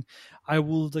playing, I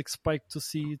would expect to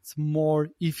see it more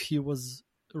if he was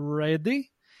ready.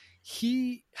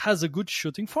 He has a good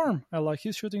shooting form. I like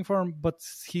his shooting form, but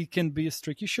he can be a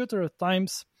streaky shooter at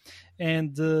times.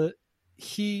 And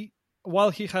while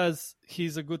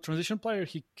he's a good transition player,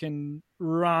 he can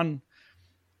run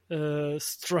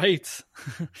straight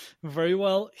very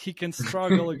well. He can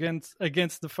struggle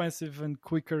against defensive and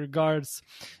quicker guards.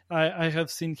 I have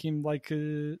seen him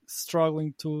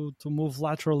struggling to move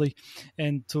laterally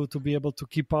and to be able to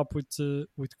keep up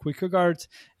with quicker guards.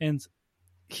 And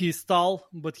he's tall,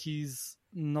 but he's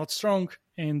not strong.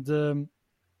 And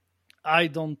I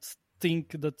don't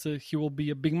think that he will be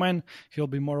a big man. He'll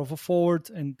be more of a forward,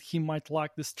 and he might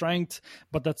lack the strength,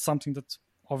 but that's something that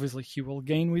obviously he will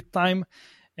gain with time.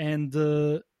 And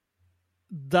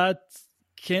that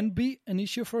can be an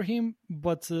issue for him.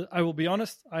 But I will be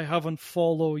honest, I haven't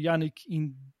followed Yannick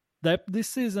in depth this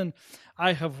season.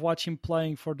 I have watched him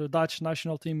playing for the Dutch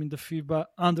national team in the FIBA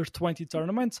Under-20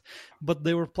 tournament, but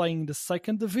they were playing in the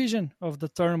second division of the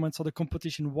tournament, so the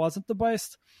competition wasn't the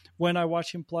best. When I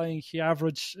watched him playing, he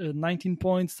averaged 19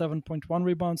 points, 7.1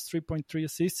 rebounds, 3.3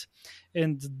 assists,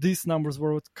 and these numbers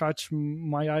were what caught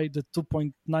my eye, the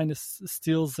 2.9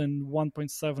 steals and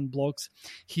 1.7 blocks.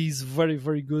 He's very,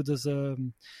 very good as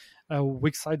a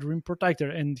weak side rim protector,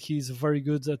 and he's very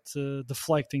good at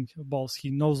deflecting balls.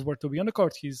 He knows where to be on the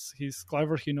court. He's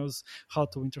clever. He knows how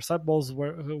to intercept balls,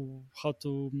 how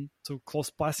to close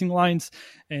passing lines,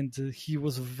 and he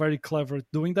was very clever at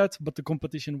doing that. But the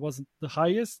competition wasn't the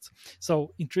highest,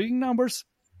 so intriguing numbers,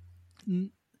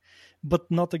 but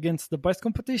not against the best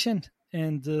competition.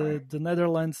 And the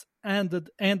Netherlands ended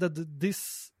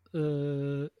this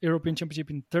European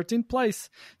Championship in 13th place.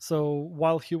 So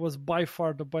while he was by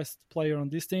far the best player on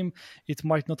this team, it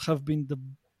might not have been the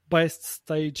best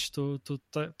stage to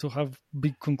have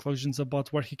big conclusions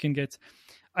about where he can get.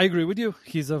 I agree with you.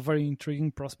 He's a very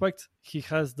intriguing prospect. He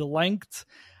has the length.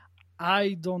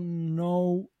 I don't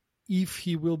know if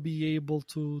he will be able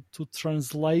to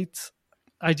translate.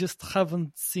 I just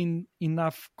haven't seen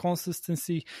enough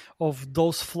consistency of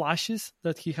those flashes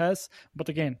that he has. But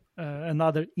again,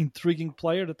 another intriguing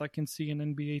player that I can see an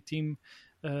NBA team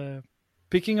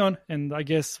picking on. And I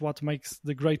guess what makes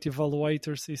the great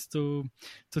evaluators is to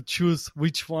choose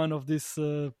which one of these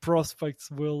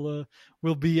prospects will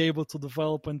be able to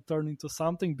develop and turn into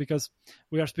something, because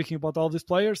we are speaking about all these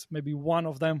players. Maybe one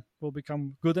of them will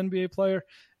become a good NBA player,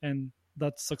 and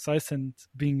that's success, and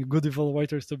being a good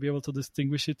evaluator is to be able to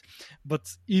distinguish it. But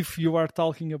if you are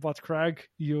talking about Craig,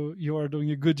 you are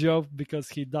doing a good job, because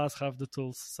he does have the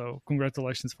tools. So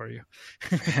congratulations for you.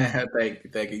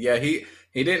 Thank you. Yeah, he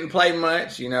didn't play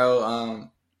much.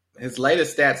 His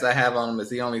latest stats I have on him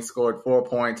is he only scored 4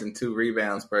 points and 2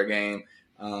 rebounds per game.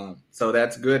 So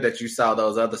that's good that you saw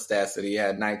those other stats that he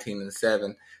had 19 and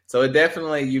 7. So it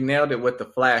definitely, you nailed it with the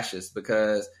flashes,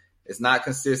 because it's not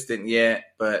consistent yet,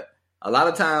 but a lot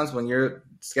of times when you're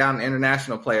scouting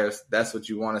international players, that's what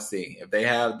you want to see. If they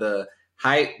have the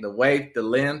height, the weight, the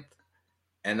length,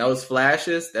 and those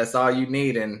flashes, that's all you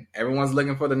need. And everyone's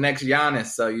looking for the next Giannis,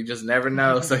 so you just never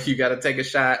know. So you got to take a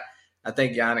shot. I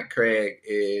think Yannick Craig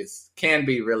can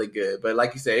be really good. But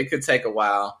like you said, it could take a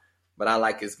while, but I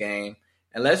like his game.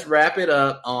 And let's wrap it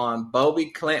up on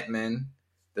Bobby Klintman,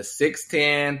 the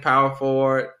 6'10" power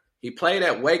forward. He played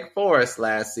at Wake Forest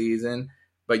last season,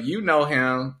 but you know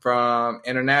him from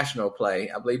international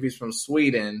play. I believe he's from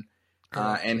Sweden,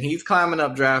 and he's climbing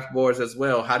up draft boards as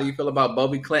well. How do you feel about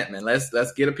Bobby Klintman?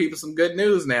 Let's get the people some good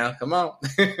news now. Come on.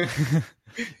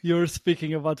 You were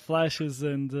speaking about flashes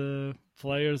and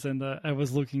players, and I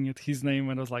was looking at his name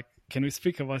and I was like, can we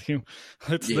speak about him?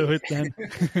 Let's do it then.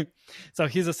 So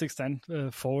he's a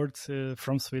 6'10" forward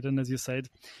from Sweden, as you said.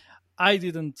 I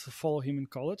didn't follow him in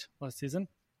college last season.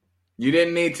 You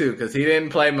didn't need to, because he didn't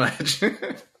play much.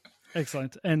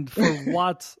 Excellent. And for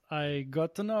what I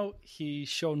got to know, he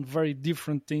shown very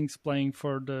different things playing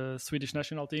for the Swedish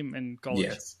national team in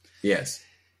college. Yes.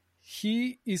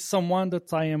 He is someone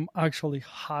that I am actually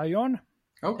high on.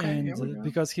 Okay. And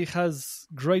because he has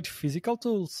great physical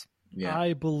tools,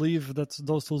 I believe that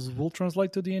those tools will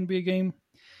translate to the NBA game.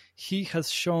 He has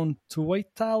shown two-way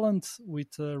talent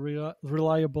with a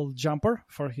reliable jumper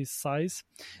for his size,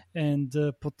 and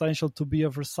potential to be a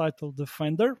versatile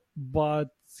defender, but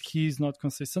he's not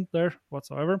consistent there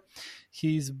whatsoever.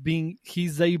 He's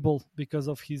able, because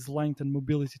of his length and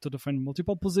mobility, to defend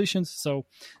multiple positions, so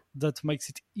that makes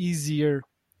it easier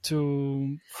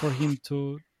for him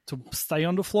to stay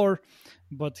on the floor.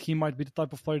 But he might be the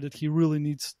type of player that he really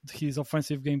needs his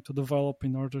offensive game to develop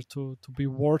in order to be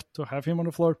worth to have him on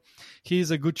the floor. He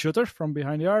is a good shooter from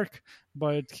behind the arc,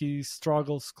 but he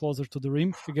struggles closer to the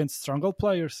rim against stronger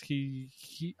players.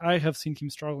 I have seen him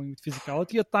struggling with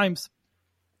physicality at times.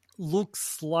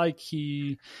 Looks like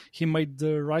he made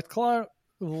the right call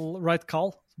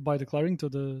by declaring to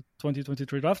the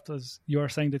 2023 draft, as you are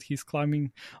saying that he's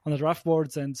climbing on the draft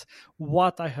boards. And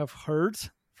what I have heard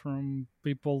from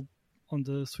people on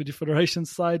the Swedish Federation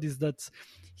side is that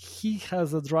he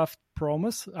has a draft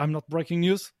promise. I'm not breaking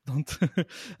news, don't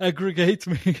aggregate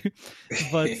me,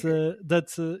 but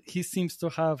that he seems to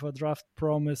have a draft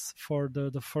promise for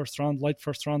the first round, late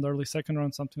first round, early second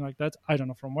round, something like that. I don't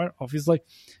know from where, obviously,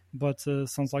 but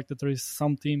sounds like that there is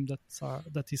some team that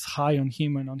is high on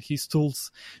him and on his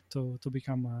tools to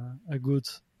become a good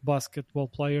basketball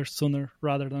player sooner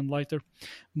rather than later.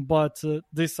 But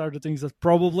these are the things that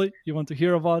probably you want to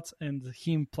hear about, and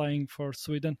him playing for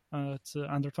Sweden at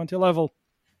under 20 level.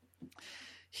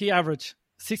 He averaged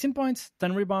 16 points,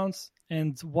 10 rebounds,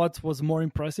 and what was more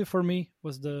impressive for me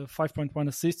was the 5.1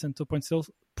 assists and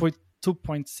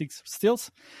 2.6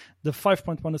 steals. The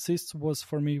 5.1 assists was,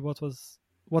 for me,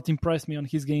 what impressed me on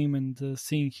his game, and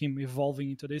seeing him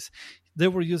evolving into this. They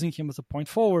were using him as a point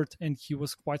forward, and he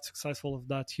was quite successful of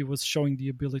that. He was showing the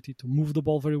ability to move the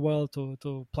ball very well,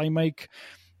 to play make.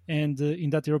 And in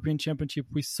that European Championship,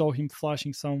 we saw him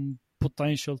flashing some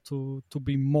potential to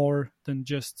be more than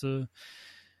just a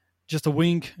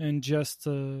wing and just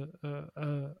a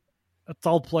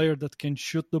tall player that can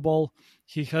shoot the ball.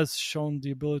 He has shown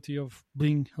the ability of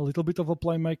being a little bit of a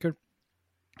playmaker.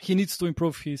 He needs to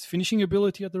improve his finishing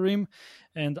ability at the rim,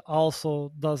 and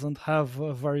also doesn't have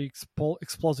a very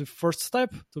explosive first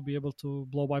step to be able to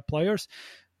blow by players.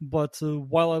 But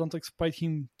while I don't expect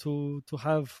him to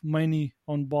have many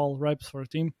on-ball reps for a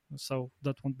team, so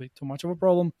that won't be too much of a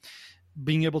problem,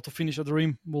 being able to finish at the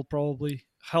rim will probably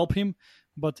help him.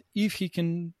 But if he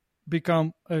can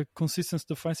become a consistent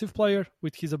defensive player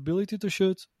with his ability to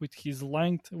shoot, with his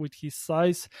length, with his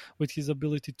size, with his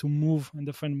ability to move and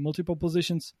defend multiple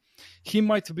positions, he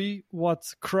might be what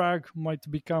Craig might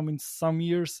become in some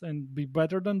years and be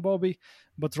better than Bobby.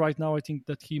 But right now, I think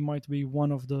that he might be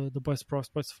one of the best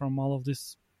prospects from all of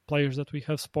these players that we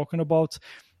have spoken about,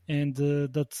 and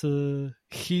that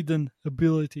hidden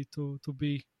ability to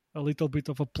be a little bit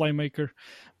of a playmaker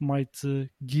might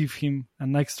give him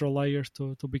an extra layer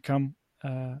to become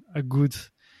a good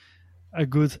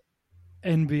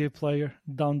NBA player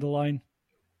down the line.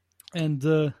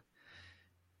 And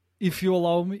if you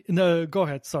allow me, no, go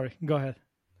ahead. Sorry, go ahead.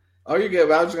 Oh, you're good.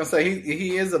 But I was just gonna say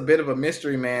he is a bit of a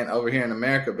mystery man over here in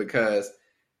America, because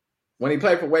when he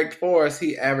played for Wake Forest,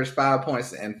 he averaged 5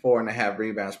 points and 4.5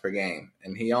 rebounds per game,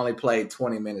 and he only played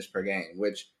 20 minutes per game,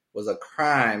 which was a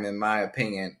crime, in my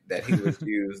opinion, that he was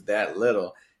used that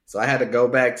little. So I had to go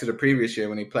back to the previous year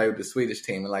when he played with the Swedish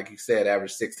team, and like you said,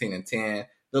 averaged 16 and 10.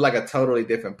 Looked like a totally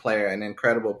different player, an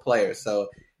incredible player. So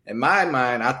in my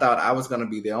mind, I thought I was going to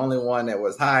be the only one that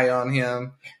was high on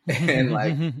him and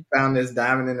like found this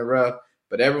diamond in the rough.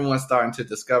 But everyone's starting to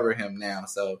discover him now.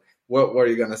 So what were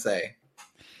you going to say?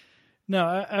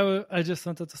 No, I just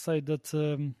wanted to say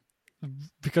that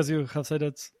because you have said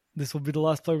that this will be the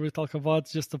last player we talk about,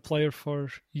 just a player for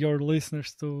your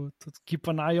listeners to keep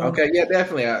an eye on. Okay, yeah,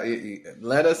 definitely.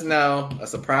 Let us know a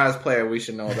surprise player we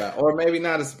should know about, or maybe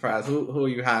not a surprise. Who are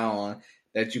you high on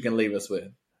that you can leave us with?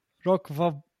 Greek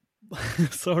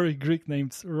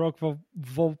names.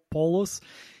 Rokvopoulos.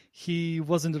 He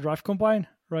was in the draft combine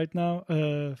right now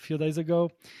a few days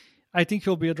ago. I think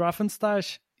he'll be a draft and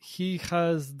stash. He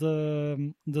has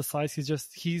the size.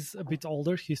 He's a bit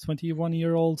older. He's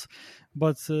 21-year-old,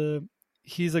 but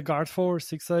he's a guard for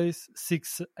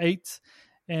 6'8",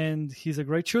 and he's a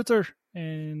great shooter.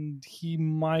 And he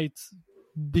might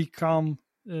become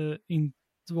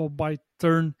by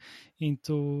turn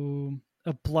into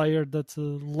a player that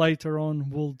later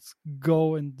on will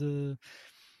go and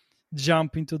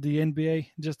jump into the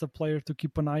NBA. Just a player to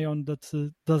keep an eye on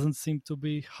that doesn't seem to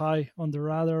be high on the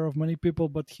radar of many people,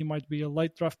 but he might be a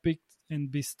late draft pick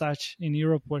and be stashed in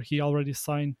Europe, where he already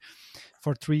signed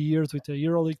for 3 years with a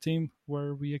EuroLeague team,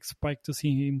 where we expect to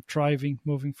see him thriving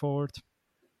moving forward.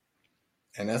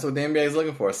 And that's what the NBA is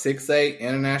looking for. 6'8"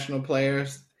 international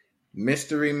players,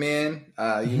 mystery men.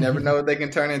 You never know what they can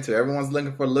turn into. Everyone's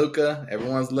looking for Luka.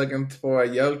 Everyone's looking for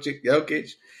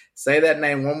Jokic. Say that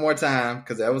name one more time,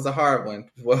 because that was a hard one.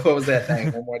 What was that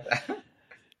name one more time?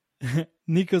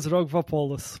 Nikos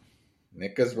Rokvopoulos.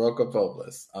 Nikos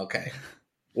Rokvopoulos. Okay.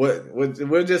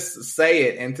 We'll just say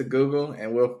it into Google,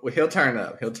 and he'll turn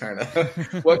up. He'll turn up.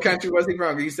 What country was he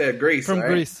from? You said Greece, From right?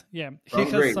 Greece, yeah. He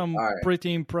has Greece. some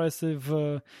pretty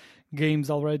impressive games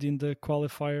already in the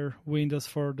qualifier windows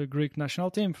for the Greek national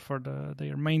team, for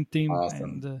their main team.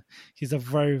 Awesome. And he's a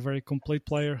very, very complete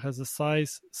player, has a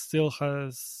size, still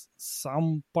has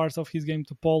some parts of his game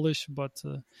to polish, but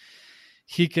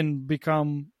he can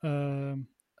become a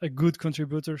good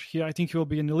contributor. I think he will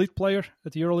be an elite player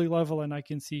at the early level, and I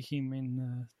can see him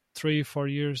in 3-4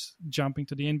 years jumping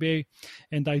to the NBA.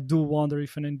 And I do wonder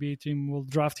if an NBA team will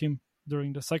draft him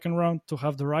during the second round to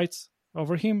have the rights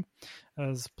over him,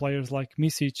 as players like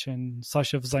Misic and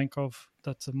Sasha Vezenkov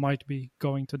that might be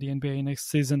going to the NBA next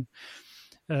season.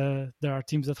 There are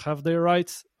teams that have their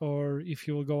rights, or if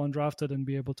he will go undrafted and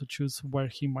be able to choose where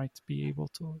he might be able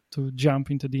to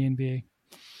jump into the NBA.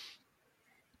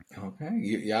 Okay,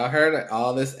 y'all heard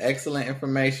all this excellent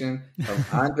information from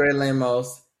Andre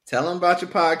Lemos. Tell them about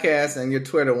your podcast and your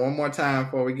Twitter one more time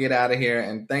before we get out of here.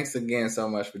 And thanks again so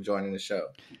much for joining the show.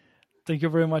 Thank you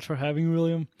very much for having me,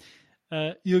 William.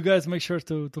 You guys make sure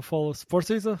to follow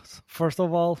Sportsvisa, first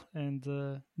of all,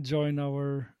 and join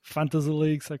our fantasy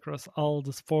leagues across all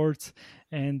the sports,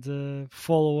 and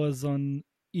follow us on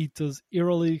Ito's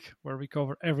EuroLeague, where we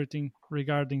cover everything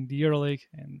regarding the EuroLeague,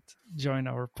 and join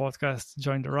our podcast,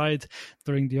 Join the Ride.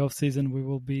 During the off-season, we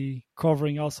will be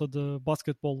covering also the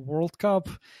Basketball World Cup,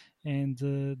 and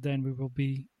then we will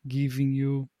be giving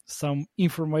you some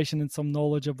information and some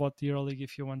knowledge about the EuroLeague.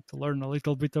 If you want to learn a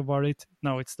little bit about it,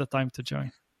 now it's the time to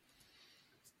join.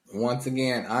 Once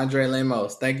again, Andre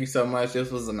Lemos, thank you so much. This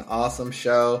was an awesome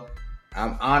show.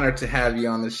 I'm honored to have you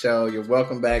on the show. You're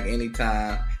welcome back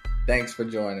anytime. Thanks for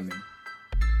joining me.